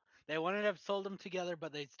available. They wouldn't have sold them together,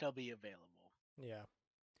 but they'd still be available. Yeah.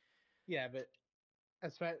 yeah, but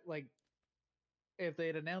as far like if they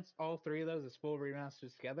had announced all three of those as full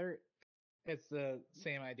remasters together, it's the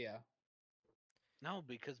same idea. No,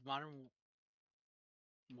 because Modern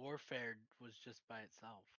Warfare was just by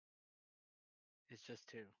itself. It's just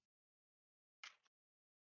two.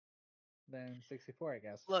 Then 64, I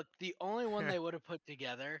guess. Look, the only one they would have put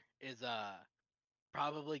together is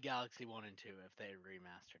probably Galaxy 1 and 2 if they had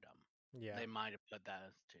remastered them. Yeah. They might have put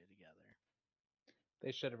those two together.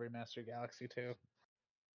 They should have remastered Galaxy 2.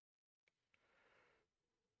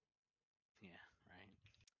 Yeah,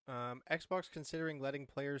 right. Xbox considering letting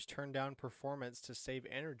players turn down performance to save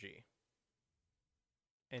energy.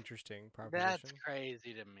 Interesting proposition. That's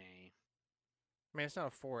crazy to me. I mean, it's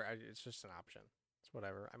not a it's just an option. It's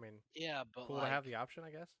whatever. I mean, Yeah, but cool like, to have the option,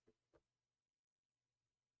 I guess.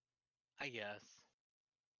 I guess.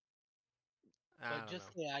 I But don't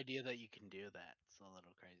just know. the idea that you can do that's a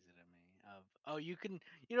little crazy to me.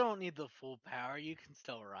 You don't need the full power, you can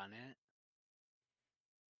still run it.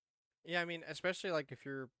 Yeah, I mean, especially like if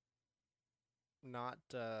you're not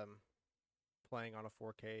playing on a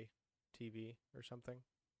 4K TV or something.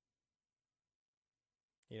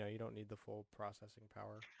 You know, you don't need the full processing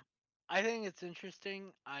power. I think it's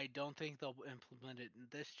interesting. I don't think they'll implement it in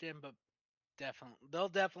this gen, but they'll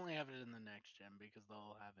definitely have it in the next gen because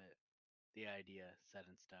they'll have it the idea set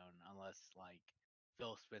in stone unless like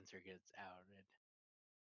Phil Spencer gets outed.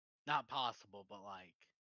 Not possible, but like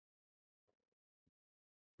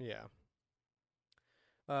Yeah.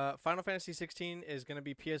 Final Fantasy 16 is going to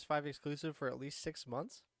be PS5 exclusive for at least 6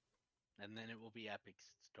 months. and then it will be Epic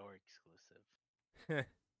Store exclusive.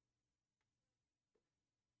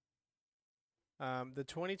 The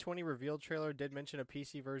 2020 reveal trailer did mention a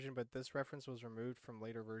PC version, but this reference was removed from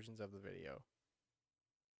later versions of the video.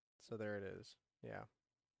 So there it is. Yeah.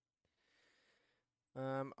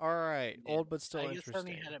 All right. Yeah, Old but still I guess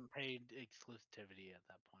interesting. Sony hadn't paid exclusivity at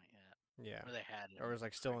that point yet, Yeah. or they had. Or it was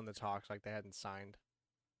like still in the talks, like they hadn't signed.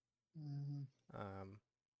 Mhm.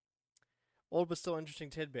 Old but still interesting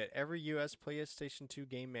tidbit. Every US PlayStation 2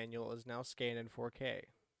 game manual is now scanned in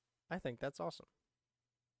 4K. I think that's awesome.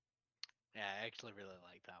 Yeah, I actually really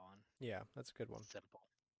like that one. Yeah, that's a good one. Simple.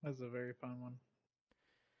 That's a very fun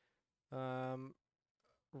one.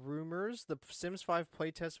 Rumors: the Sims 5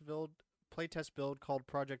 playtest build called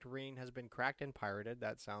Project Reen has been cracked and pirated.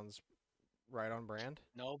 That sounds right on brand.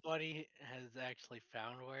 Nobody has actually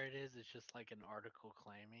found where it is. It's just like an article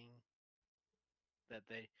claiming that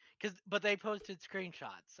but they posted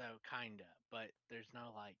screenshots, so kinda. But there's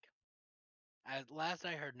no like. At last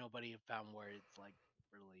I heard, nobody had found where it's like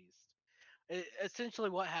released. Essentially,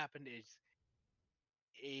 what happened is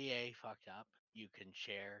EA fucked up. You can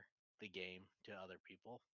share the game to other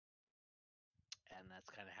people, and that's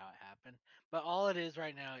kind of how it happened. But all it is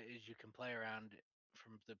right now is you can play around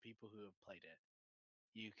from the people who have played it.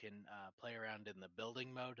 You can play around in the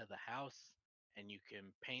building mode of the house, and you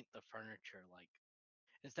can paint the furniture like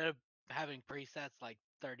instead of having presets like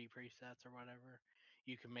 30 presets or whatever,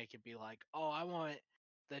 you can make it be like, oh, I want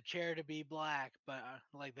the chair to be black, but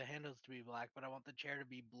like the handles to be black, but I want the chair to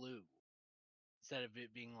be blue. Instead of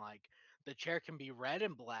it being like the chair can be red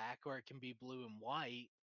and black, or it can be blue and white.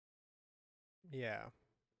 Yeah.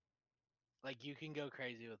 Like you can go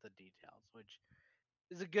crazy with the details, which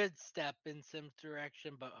is a good step in Sims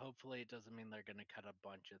direction, but hopefully it doesn't mean they're going to cut a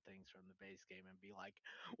bunch of things from the base game and be like,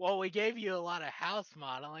 well, we gave you a lot of house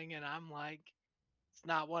modeling, and I'm like, it's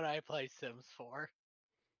not what I play Sims for.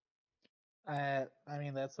 I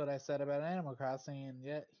mean, that's what I said about Animal Crossing, and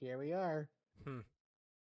yet here we are.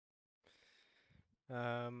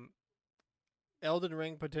 Elden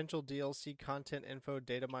Ring potential DLC content info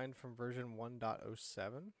data mined from version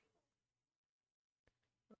 1.07.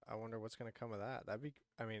 I wonder what's going to come of that.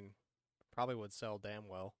 I mean, probably would sell damn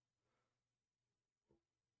well.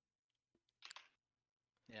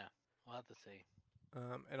 Yeah, we'll have to see.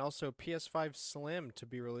 And also PS5 Slim to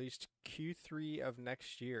be released Q3 of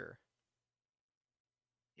next year.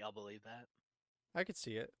 Y'all believe that? I could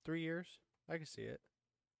see it. 3 years. I could see it.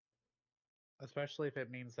 Especially if it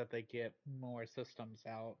means that they get more systems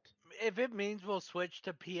out. If it means we'll switch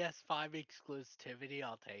to PS5 exclusivity,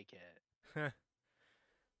 I'll take it.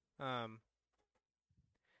 I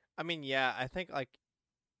mean, yeah, I think like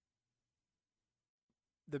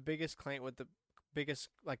the biggest complaint with the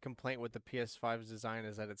PS5's design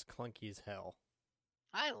is that it's clunky as hell.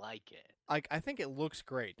 I like it. Like I think it looks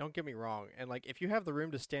great. Don't get me wrong. And like if you have the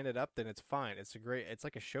room to stand it up, then it's fine. It's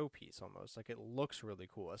like a showpiece almost. Like it looks really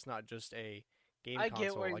cool. It's not just a game I get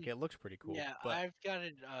console. where Like it looks pretty cool. Yeah, but I've got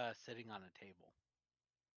it sitting on a table.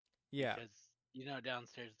 yeah, Because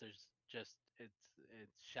downstairs there's just it's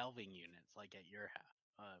shelving units like at your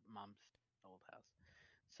house, mom's old house.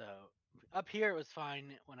 So up here it was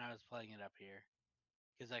fine when I was playing it up here,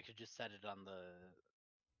 because I could just set it on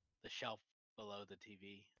the shelf below the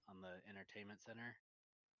TV on the entertainment center.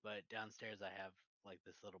 But downstairs I have like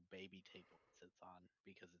this little baby table it sits on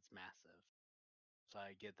because it's massive. So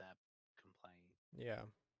I get that complaint. yeah.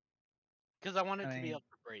 Because I want it I to be mean- able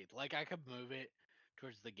to breathe. Like I could move it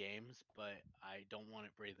towards the games, but I don't want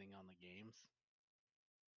it breathing on the games.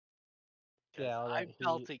 'Cause Yeah, all I that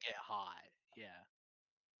felt heat. it get hot. Yeah.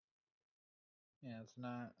 Yeah, it's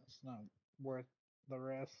not worth the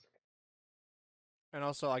risk. And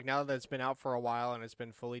also like now that it's been out for a while and it's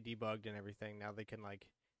been fully debugged and everything, now they can like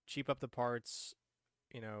cheap up the parts,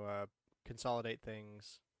 consolidate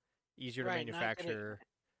things, easier to Right, not that manufacture.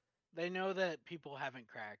 They know that people haven't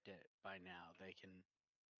cracked it by now. They can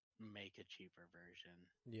make a cheaper version.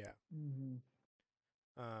 Yeah. Mm-hmm.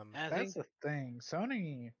 And I That's think the thing.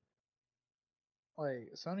 Sony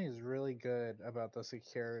is really good about the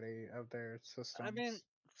security of their systems. I mean,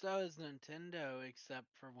 so is Nintendo, except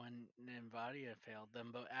for when Nvidia failed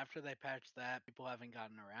them. But after they patched that, people haven't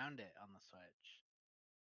gotten around it on the Switch.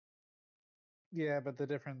 Yeah, but the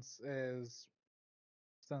difference is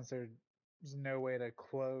since there's no way to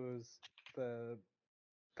close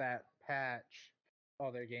that patch,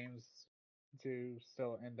 all their games do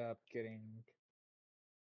still end up getting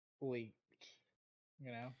leaked.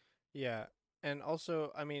 You know? Yeah. And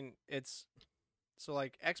also, I mean, it's so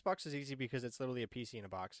like Xbox is easy because it's literally a PC in a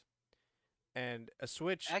box. And a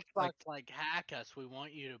Switch, Xbox hack us. We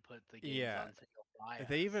want you to put the games Yeah. on single buy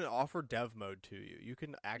they even us. offer dev mode to you. You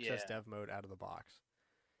can access Yeah. dev mode out of the box.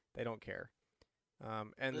 They don't care.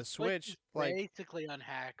 And the Switch Switch, is like, basically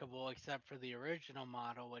unhackable, except for the original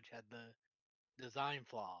model, which had the design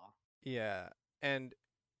flaw. yeah, and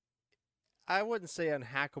I wouldn't say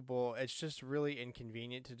unhackable. It's just really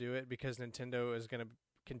inconvenient to do it because Nintendo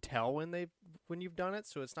can tell when you've done it.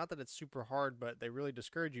 So it's not that it's super hard, but they really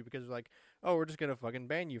discourage you because they're like, oh, we're just gonna fucking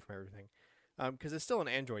ban you from everything, because it's still an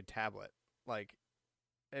Android tablet. Like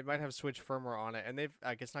it might have Switch firmware on it, and they've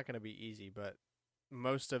like it's not gonna be easy, but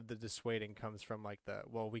most of the dissuading comes from like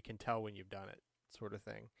we can tell when you've done it sort of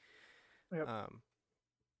thing. Yep.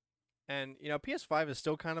 And PS5 is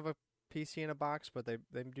still kind of a PC in a box, but they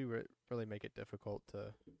do really make it difficult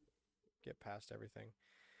to get past everything.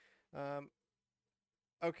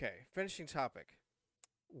 Okay, finishing topic.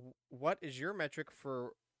 What is your metric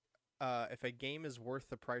for if a game is worth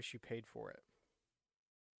the price you paid for it?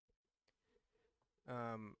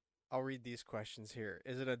 I'll read these questions here.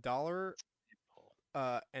 Is it $1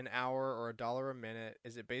 an hour or $1 a minute?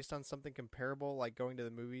 Is it based on something comparable like going to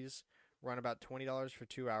the movies? Run about $20 for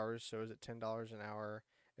 2 hours, so is it $10 an hour?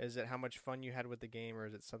 Is it how much fun you had with the game, or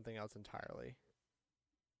is it something else entirely?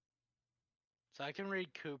 So I can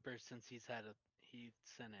read Cooper since he sent it.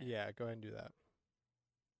 Yeah, go ahead and do that.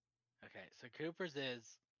 Okay, so Cooper's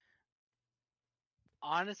is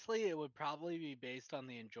honestly, it would probably be based on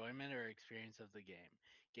the enjoyment or experience of the game.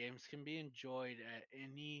 Games can be enjoyed at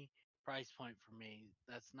any price point for me.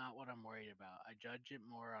 That's not what I'm worried about. I judge it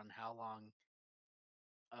more on how long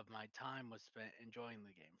of my time was spent enjoying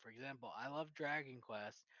the game. For example, I love Dragon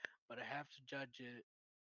Quest, but I have to judge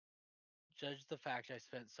the fact I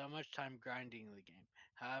spent so much time grinding the game.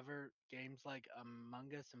 However, games like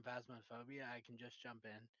Among Us and Phasmophobia, I can just jump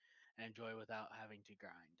in and enjoy without having to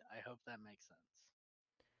grind. I hope that makes sense.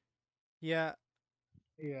 Yeah.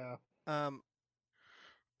 Yeah.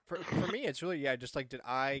 For me, it's really just like, did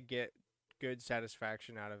I get good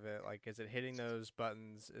satisfaction out of it? Like, is it hitting those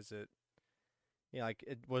buttons? Is it, like,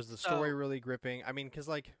 was the story really gripping? I mean, because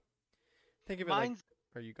like, think of it like,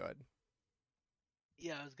 or you go ahead.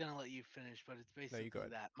 Yeah, I was gonna let you finish, but it's basically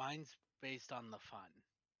that. Mine's based on the fun.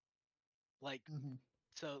 Like,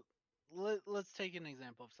 so let's take an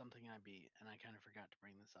example of something I beat, and I kind of forgot to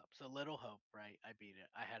bring this up. So Little Hope, right? I beat it.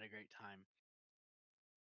 I had a great time.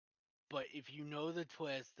 But if you know the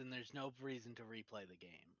twist, then there's no reason to replay the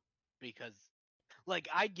game. Because, like,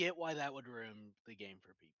 I get why that would ruin the game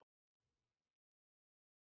for people.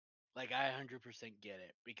 Like, I 100% get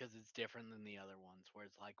it. Because it's different than the other ones, where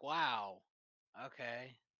it's like, wow,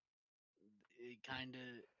 okay. It kind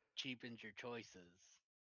of cheapens your choices.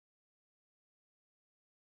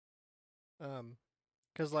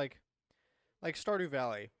 Because like Stardew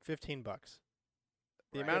Valley, $15.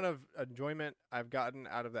 The amount of enjoyment I've gotten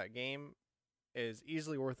out of that game is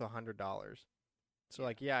easily worth $100. So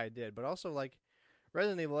like, yeah, I did, but also like,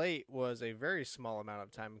 Resident Evil 8 was a very small amount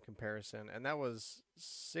of time in comparison, and that was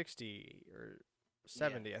 60 or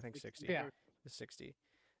 70, I think 60. Yeah, 60.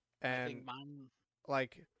 And I think mine...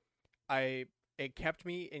 like, it kept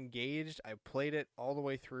me engaged. I played it all the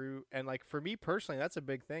way through, and like, for me personally, that's a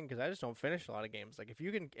big thing because I just don't finish a lot of games. Like, if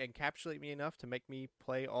you can encapsulate me enough to make me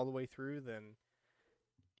play all the way through, then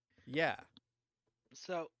yeah.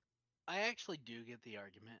 So I actually do get the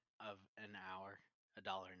argument of $1 an hour.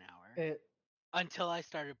 Until I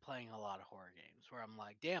started playing a lot of horror games where I'm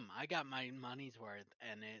like, damn, I got my money's worth,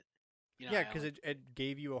 and it, yeah, because it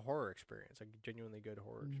gave you a horror experience, like a genuinely good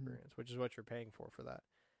horror experience, which is what you're paying for that.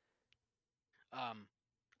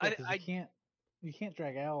 You can't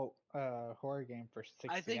drag out a horror game for 60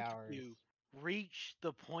 I think hours. You reach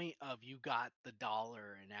the point of you got the $1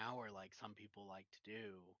 an hour, like some people like to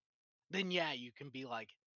do, then yeah, you can be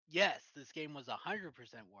like, yes, this game was 100%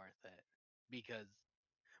 worth it,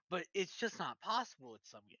 but it's just not possible with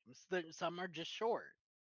some games. Some are just short.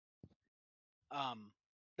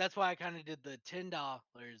 That's why I kind of did the $10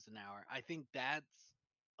 an hour. I think that's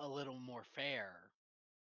a little more fair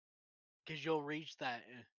because you'll reach that,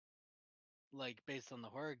 like based on the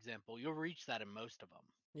horror example, you'll reach that in most of them.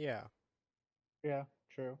 Yeah. Yeah,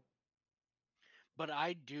 true. But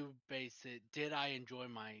I do base it, did I enjoy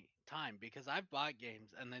my time? Because I've bought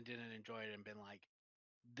games and then didn't enjoy it and been like,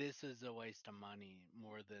 this is a waste of money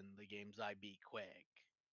more than the games I beat quick.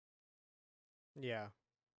 Yeah.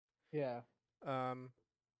 Yeah. I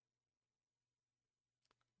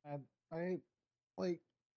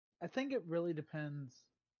I think it really depends.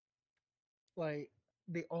 Like,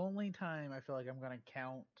 the only time I feel like I'm gonna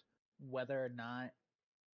count whether or not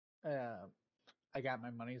I got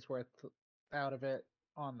my money's worth out of it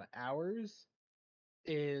on the hours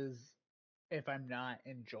is if I'm not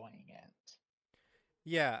enjoying it.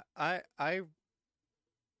 Yeah, I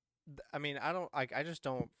mean, I just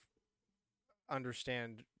don't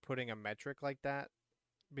understand putting a metric like that,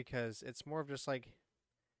 because it's more of just like,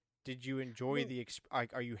 did you enjoy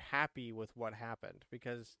are you happy with what happened?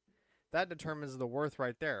 Because that determines the worth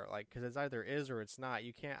right there. Like, because it's either is or it's not.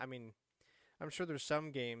 You can't. I mean, I'm sure there's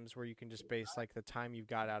some games where you can just base like the time you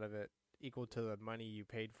got out of it equal to the money you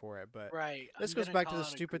paid for it. But Right. this I'm goes gonna back to call the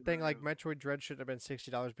out a stupid thing. Like guru. Metroid Dread should have been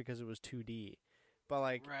 $60 because it was 2D. But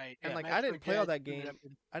like, Right. and Yeah. like I didn't Metroid play all Dread that ended game. up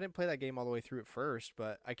in- I didn't play that game all the way through at first,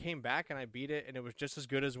 but I came back and I beat it, and it was just as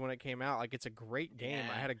good as when it came out. Like, it's a great game.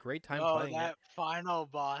 I Yeah. had a great time Oh, playing that it. final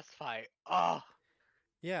boss fight. Oh,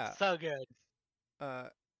 Yeah. so good. Uh,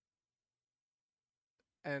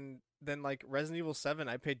 and then like Resident Evil 7,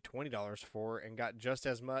 I paid $20 for and got just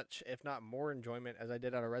as much, if not more, enjoyment as I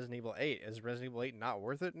did out of Resident Evil 8. Is Resident Evil 8 not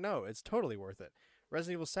worth it? No, it's totally worth it.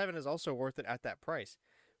 Resident Evil 7 is also worth it at that price,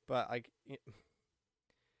 but like,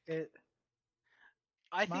 It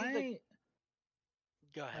I think the. my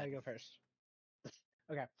Go I ahead. go first.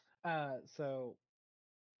 Okay. So,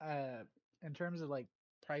 in terms of like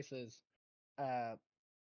prices, uh,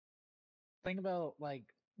 think about like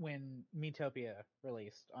when Miitopia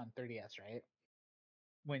released on 3DS, right?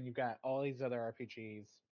 When you've got all these other RPGs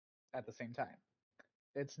at the same time.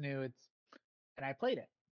 It's new. And I played it,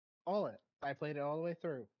 all of it. I played it all the way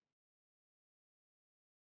through.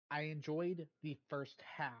 I enjoyed the first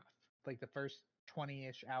half, like the first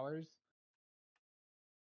 20-ish hours,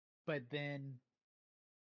 but then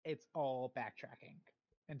it's all backtracking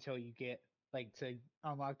until you get like to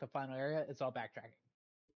unlock the final area. It's all backtracking,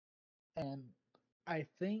 and I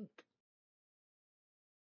think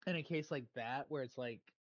in a case like that where it's like,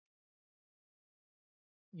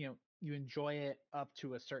 you enjoy it up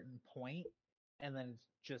to a certain point and then it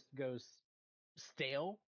just goes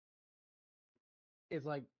stale, is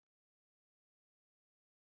like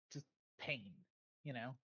just pain, you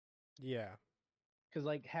know? yeah, Because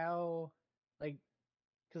like like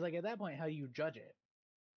because like at that point, how do you judge it?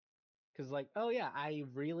 Because like, oh yeah, I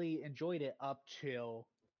really enjoyed it up till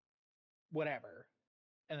whatever,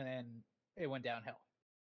 and then it went downhill.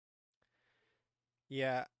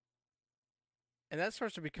 yeah, and that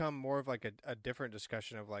starts to become more of like a different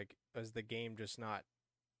discussion of like, is the game just not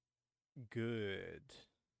good?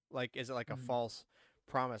 Like, is it like a Mhm. false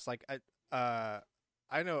promise? Like,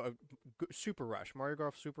 I know Super Rush, Mario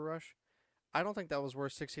Golf Super Rush. I don't think that was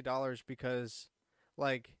worth $60 because,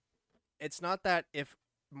 like, it's not that if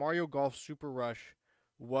Mario Golf Super Rush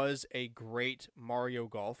was a great Mario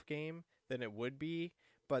Golf game, then it would be.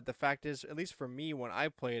 But the fact is, at least for me, when I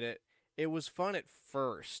played it, it was fun at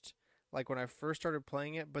first. Like when I first started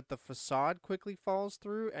playing it, but the facade quickly falls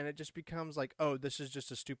through and it just becomes like, oh, this is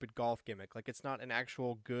just a stupid golf gimmick. Like it's not an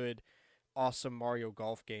actual good, awesome Mario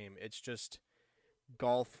Golf game. It's just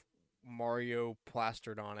golf Mario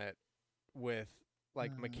plastered on it with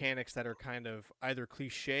like Mm. mechanics that are kind of either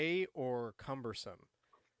cliche or cumbersome.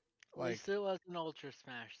 At Like, least it wasn't Ultra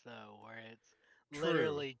Smash though, where it's true.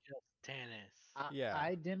 literally just tennis. Yeah.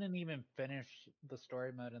 I didn't even finish the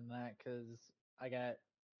story mode in that because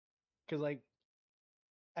like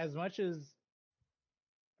as much as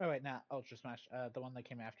oh wait, not Ultra Smash, the one that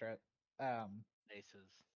came after it, Aces.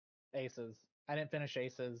 Aces. I didn't finish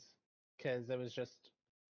Aces because it was just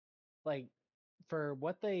like for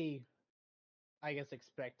what they I guess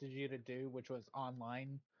expected you to do, which was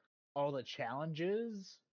online, all the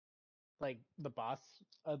challenges, like the boss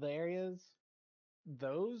of the areas,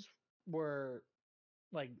 those were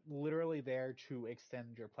like literally there to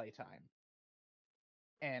extend your playtime.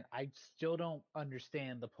 And I still don't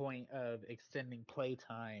understand the point of extending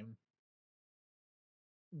playtime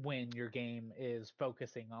when your game is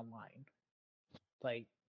focusing online. Like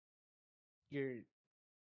you're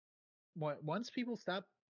once people stop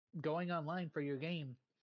going online for your game,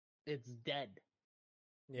 it's dead.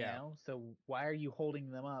 Yeah. So why are you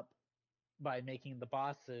holding them up by making the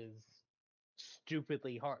bosses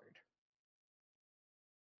stupidly hard?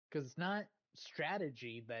 Because it's not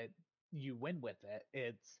strategy that you win with it.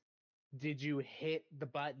 It's did you hit the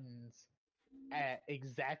buttons at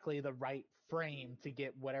exactly the right frame to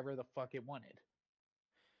get whatever the fuck it wanted?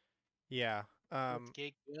 Yeah. Let's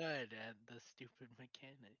get good at the stupid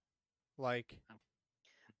mechanic. Like,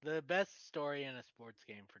 The best story in a sports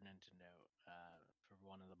game for Nintendo, for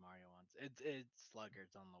one of the Mario ones, it's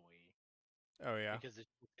Sluggards on the Wii. oh yeah. Because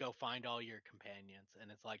it's go find all your companions,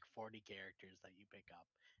 and it's like 40 characters that you pick up,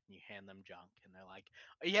 and you hand them junk, and they're like,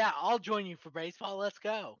 "Yeah, I'll join you for baseball. Let's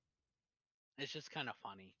go." It's just kind of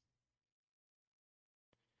funny.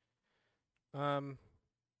 Um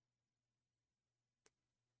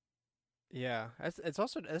yeah, it's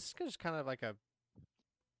also it's just kind of like a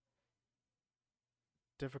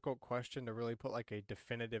difficult question to really put like a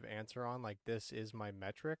definitive answer on, like this is my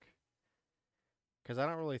metric, cuz I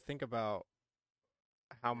don't really think about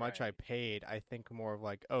how much I Right. paid. I think more of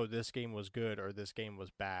like, oh, this game was good or this game was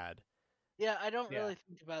bad. Yeah, I don't Yeah. really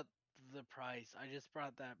think about the price. I just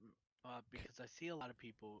brought that up because I see a lot of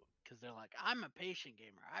people because they're like, I'm a patient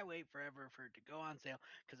gamer. I wait forever for it to go on sale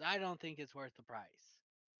because I don't think it's worth the price.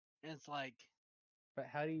 And it's like, But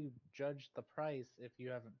how do you judge the price if you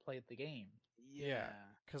haven't played the game? Yeah, yeah,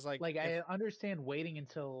 because like Like, if I understand waiting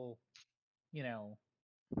until, you know,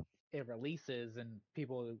 it releases and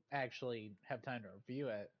people actually have time to review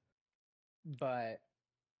it, but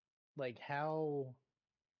like how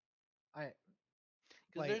I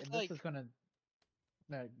because there's this like is gonna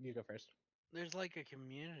no, you go first. there's like a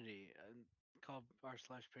community called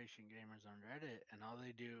r/patient gamers on Reddit, and all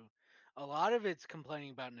they do, a lot of it's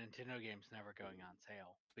complaining about Nintendo games never going on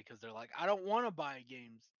sale because they're like, I don't want to buy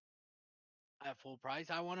games at full price.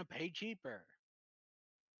 I want to pay cheaper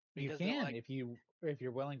You because they're can like, if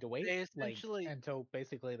you're willing to wait they like essentially until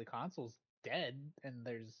basically the console's dead and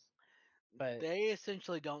but they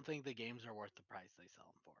essentially don't think the games are worth the price they sell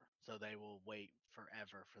them for, so they will wait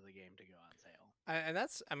forever for the game to go on sale. and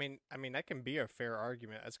that's I mean that can be a fair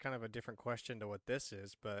argument. That's kind of a different question to what this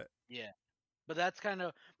is, but Yeah, but that's kind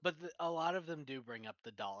of a lot of them do bring up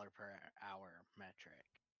the dollar per hour metric,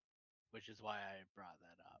 which is why I brought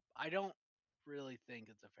that up. I don't really think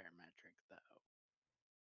it's a fair metric though.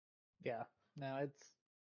 yeah. No,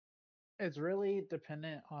 it's really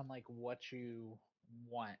dependent on like what you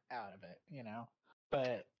want out of it, you know.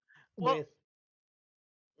 But Well, with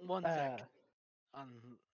one sec uh on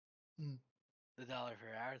mm, the dollar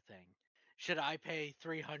per hour thing. Should I pay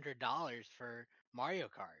 $300 for Mario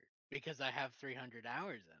Kart because I have 300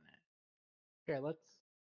 hours in it? here,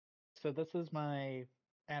 so this is my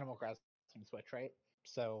Animal Crossing Switch, right?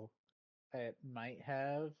 So it might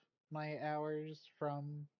have my hours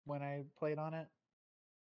from when I played on it.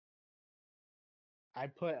 I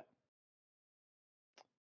put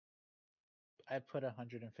I put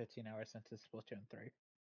 115 hours into Splatoon 3,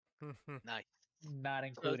 Nice. not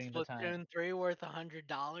So is including the time. Splatoon 3 worth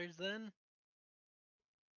 $100 then?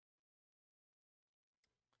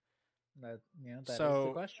 That is the so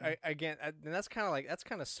question. again, and that's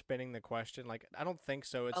kind of spinning the question. Like I don't think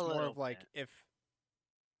so. A It's more little of like bit. if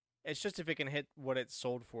it's just if it can hit what it's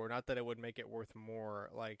sold for. Not that it would make it worth more.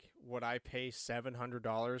 Like would I pay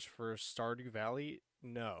 $700 for Stardew Valley?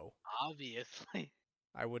 No, Obviously.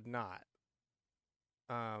 I would not.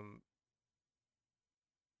 Um,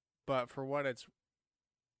 but for what it's,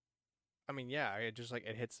 I mean, yeah, it just like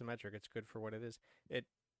it hits the metric. It's good for what it is. It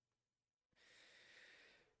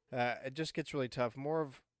it just gets really tough. More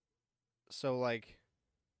of so like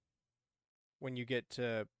when you get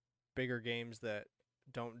to bigger games that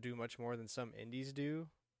don't do much more than some indies do,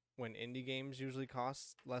 when indie games usually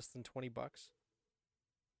cost less than $20.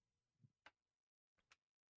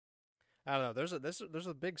 I don't know. There's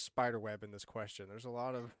a big spider web in this question. There's a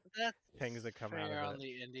lot of That's things that come out of fair on it.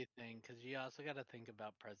 the indie thing because you also got to think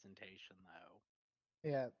about presentation though.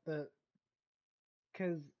 Yeah,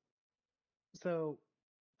 because so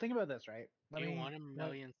think about this, right? Do you want a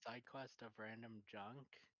million side quests of random junk?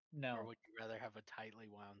 Or No. would you rather have a tightly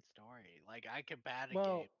wound story? Like I could bat a game.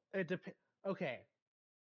 Well, it depends. Okay,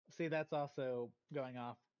 see, that's also going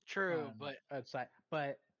off True, on but outside.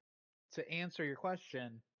 But to answer your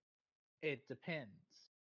question, it depends.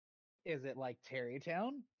 Is it like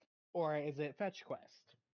Terrytown, or is it Fetch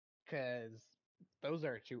Quest? Because those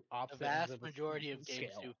are two the opposites vast of majority of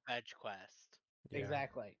games scale. do fetch quest. Yeah.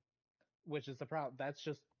 Exactly. Which is the problem. That's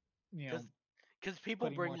just you know Because people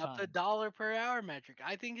putting more bring up the time. dollar per hour metric.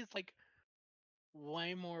 I think it's like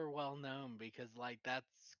way more well known because like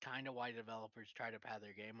that's kind of why developers try to pad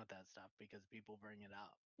their game with that stuff because people bring it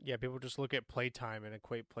up. Yeah, people just look at playtime and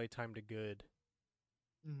equate playtime to good.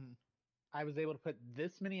 Mhm. I was able to put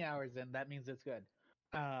this many hours in. That means it's good.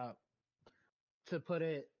 Uh, to put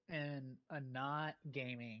it in a not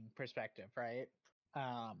gaming perspective, right?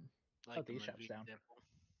 Oh, Like the these shuts movie down. example.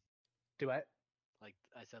 Do what? Like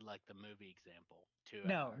I said, like the movie example. 2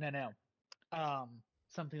 No, hours. no.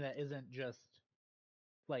 Something that isn't just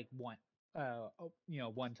like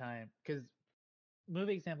one time. Because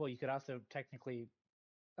movie example, you could also technically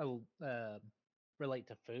uh, uh relate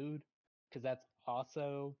to food, because that's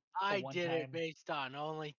also a I one did it time. based on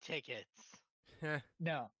only tickets.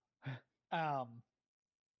 No, um,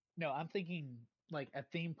 no, I'm thinking like a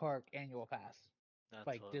theme park annual pass, That's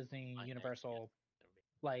like what Disney, my next guess Universal, is gonna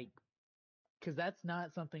be. like because that's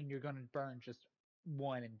not something you're going to burn just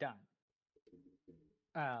one and done.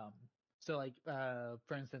 Um, so like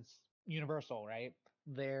for instance, Universal, right?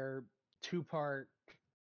 Their two-part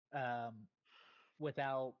um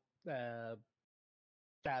without uh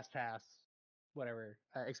fast pass, whatever,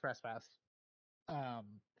 express pass, um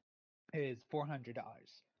is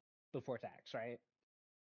 $400 before tax, right?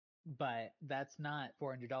 but that's not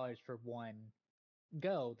 $400 for one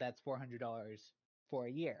go. That's $400 for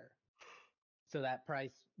a year. So that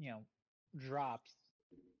price, drops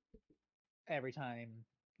every time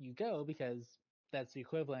you go because that's the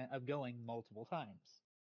equivalent of going multiple times.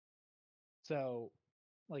 So,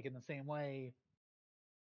 like in the same way,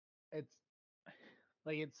 it's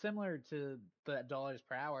it's similar to the dollars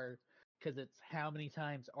per hour because it's how many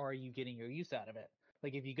times are you getting your use out of it?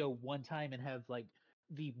 Like if you go one time and have like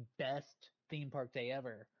the best theme park day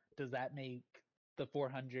ever, does that make the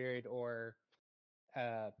 400 or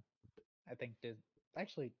I think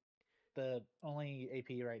actually the only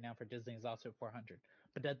AP right now for Disney is also 400.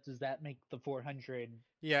 But does that make the 400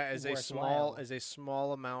 Yeah, worthwhile? as a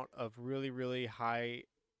small amount of really really high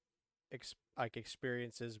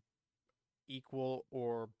experiences equal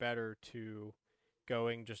or better to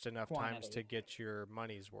going just enough times to Quantity. get your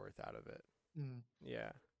money's worth out of it. Mm.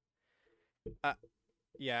 Yeah.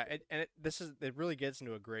 Yeah, it really gets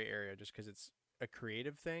into a gray area just because it's a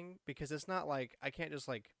creative thing. Because it's not like I can't just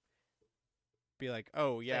like be like,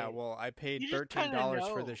 oh yeah, Say, well I paid You just kind of $13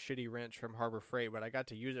 for know. this shitty wrench from Harbor Freight, but I got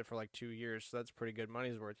to use it for like 2 years, so that's pretty good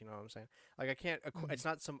money's worth. You know what I'm saying? Like I can't. Mhm. It's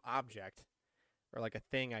not some object or like a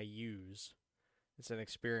thing I use. It's an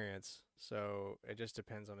experience. So it just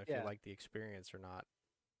depends on if you Yeah. like the experience or not.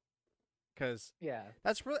 Because Yeah.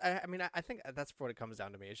 that's really, I mean, I think that's what it comes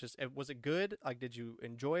down to me. It's just, was it good? Like, did you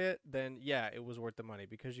enjoy it? Then yeah, it was worth the money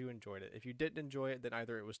because you enjoyed it. If you didn't enjoy it, then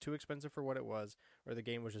either it was too expensive for what it was, or the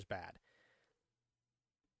game was just bad.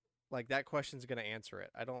 Like that question's gonna answer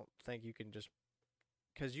it. I don't think you can just,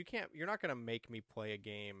 because you're not gonna make me play a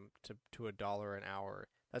game to $1 an hour.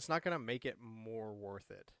 That's not gonna make it more worth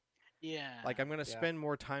it. Yeah. Like I'm gonna Yeah. spend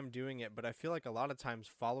more time doing it, but I feel like a lot of times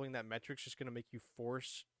following that metric's just gonna make you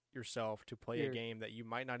force yourself to play a You're- game that you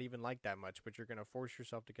might not even like that much, but you're gonna force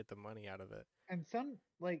yourself to get the money out of it. and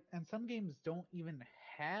some games don't even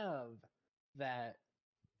have that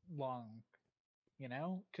long,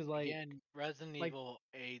 because Again, Resident like Evil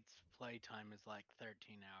 8's playtime is like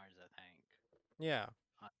 13 hours, I think, Yeah.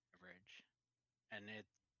 on average. And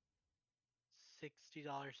it's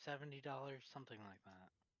 $60, $70, something like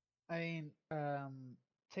that. I mean,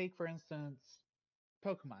 take for instance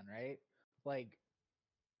Pokemon, right? Like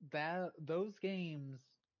those games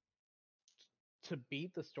to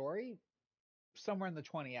beat the story somewhere in the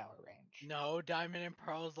 20-hour range. No, Diamond and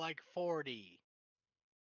Pearl's like 40.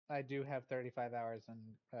 I do have 35 hours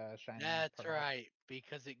in Shining That's Pearl. right,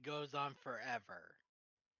 because it goes on forever.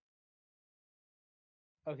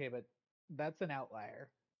 Okay, but that's an outlier.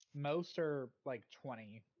 Most are like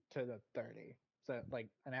 20 to the 30. So like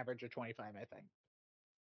an average of 25, I think.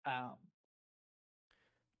 Um,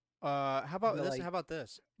 How about but this? like How about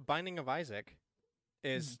this? Binding of Isaac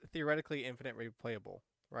is theoretically infinite replayable,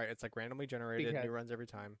 right? It's like randomly generated, new Because- runs every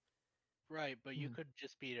time. Right, but you Mhm. could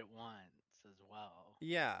just beat it once as well.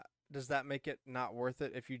 Yeah. Does that make it not worth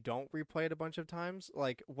it if you don't replay it a bunch of times?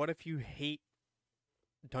 Like, what if you hate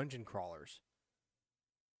dungeon crawlers?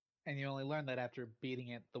 and you only learn that after beating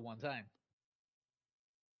it the one time.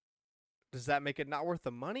 Does that make it not worth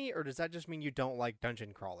the money, or does that just mean you don't like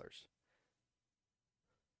dungeon crawlers?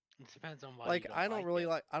 It depends on why Like, you don't I don't really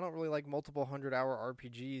it. like multiple 100-hour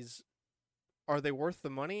RPGs. Are they worth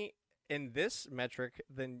the money in this metric?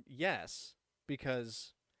 Then yes,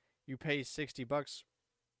 because you pay $60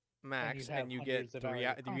 max have and you get hundreds of hours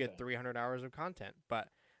of you get content. 300 hours of content.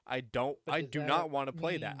 But I But does do that not want to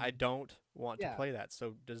play that. I mean- don't want to Yeah. play that.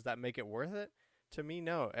 So does that make it worth it? To me,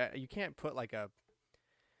 no. You can't put like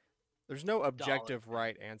there's no objective figure.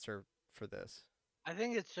 right answer for this. I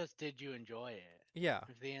think it's just, did you enjoy it? Yeah,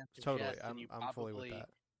 If the answer is totally. yes, then you I'm fully with probably that.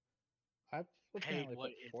 I've paid apparently what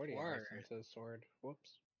put it's 40 hours worth. into Sword.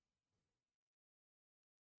 Whoops.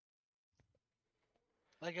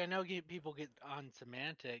 Like, I know people get on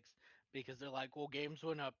semantics because they're like, well, games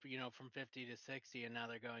went up, from 50 to 60 and now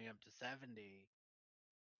they're going up to 70.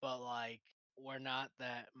 But, like, we're not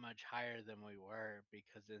that much higher than we were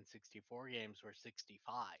because in 64 games we're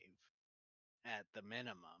 65 at the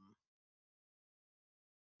minimum.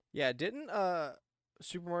 Yeah, didn't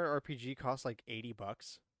Super Mario RPG cost like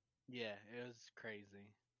 $80? Yeah, it was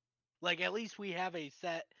crazy. Like, at least we have a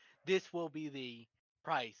set, this will be the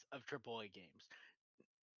price of AAA games.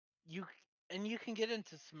 You can get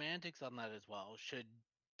into semantics on that as well. Should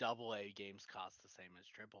AA games cost the same as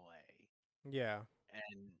AAA? Yeah.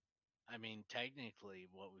 And I mean, technically,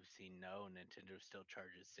 what we've seen, no, Nintendo still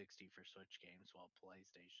charges 60 for Switch games, while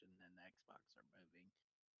PlayStation and Xbox are moving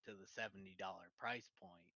to the $70 price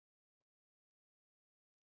point.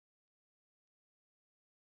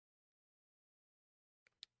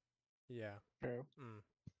 Yeah. True.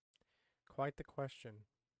 Quite the question.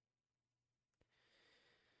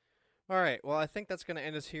 All right. Well, I think that's going to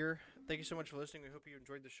end us here. Thank you so much for listening. We hope you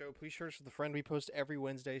enjoyed the show. Please share us with a friend. We post every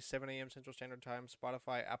Wednesday, 7 a.m. Central Standard Time,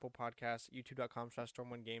 Spotify, Apple Podcasts,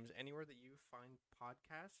 youtube.com/Storm1Games. Anywhere that you find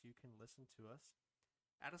podcasts, you can listen to us.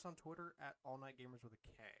 Add us on Twitter at AllNightGamers with a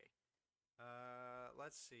K.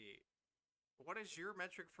 Let's see. What is your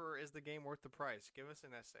metric for is the game worth the price? Give us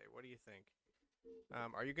an essay. What do you think?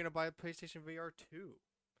 Are you going to buy a PlayStation VR 2?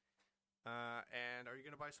 And are you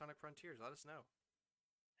going to buy Sonic Frontiers? Let us know.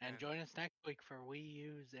 And join us next week for Wii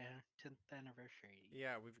U's 10th anniversary.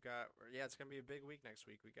 Yeah, it's going to be a big week next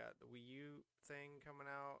week. We got the Wii U thing coming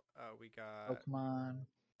out. We got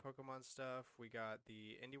Pokemon stuff. We got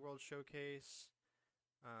the Indie World Showcase.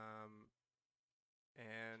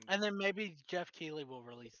 And then maybe Jeff Keighley will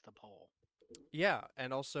release the poll. Yeah,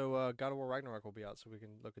 and also God of War Ragnarok will be out, so we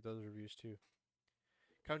can look at those reviews too.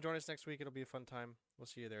 Come join us next week. It'll be a fun time. We'll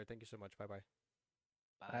see you there. Thank you so much. Bye-bye.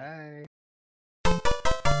 Bye.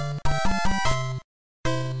 Bye.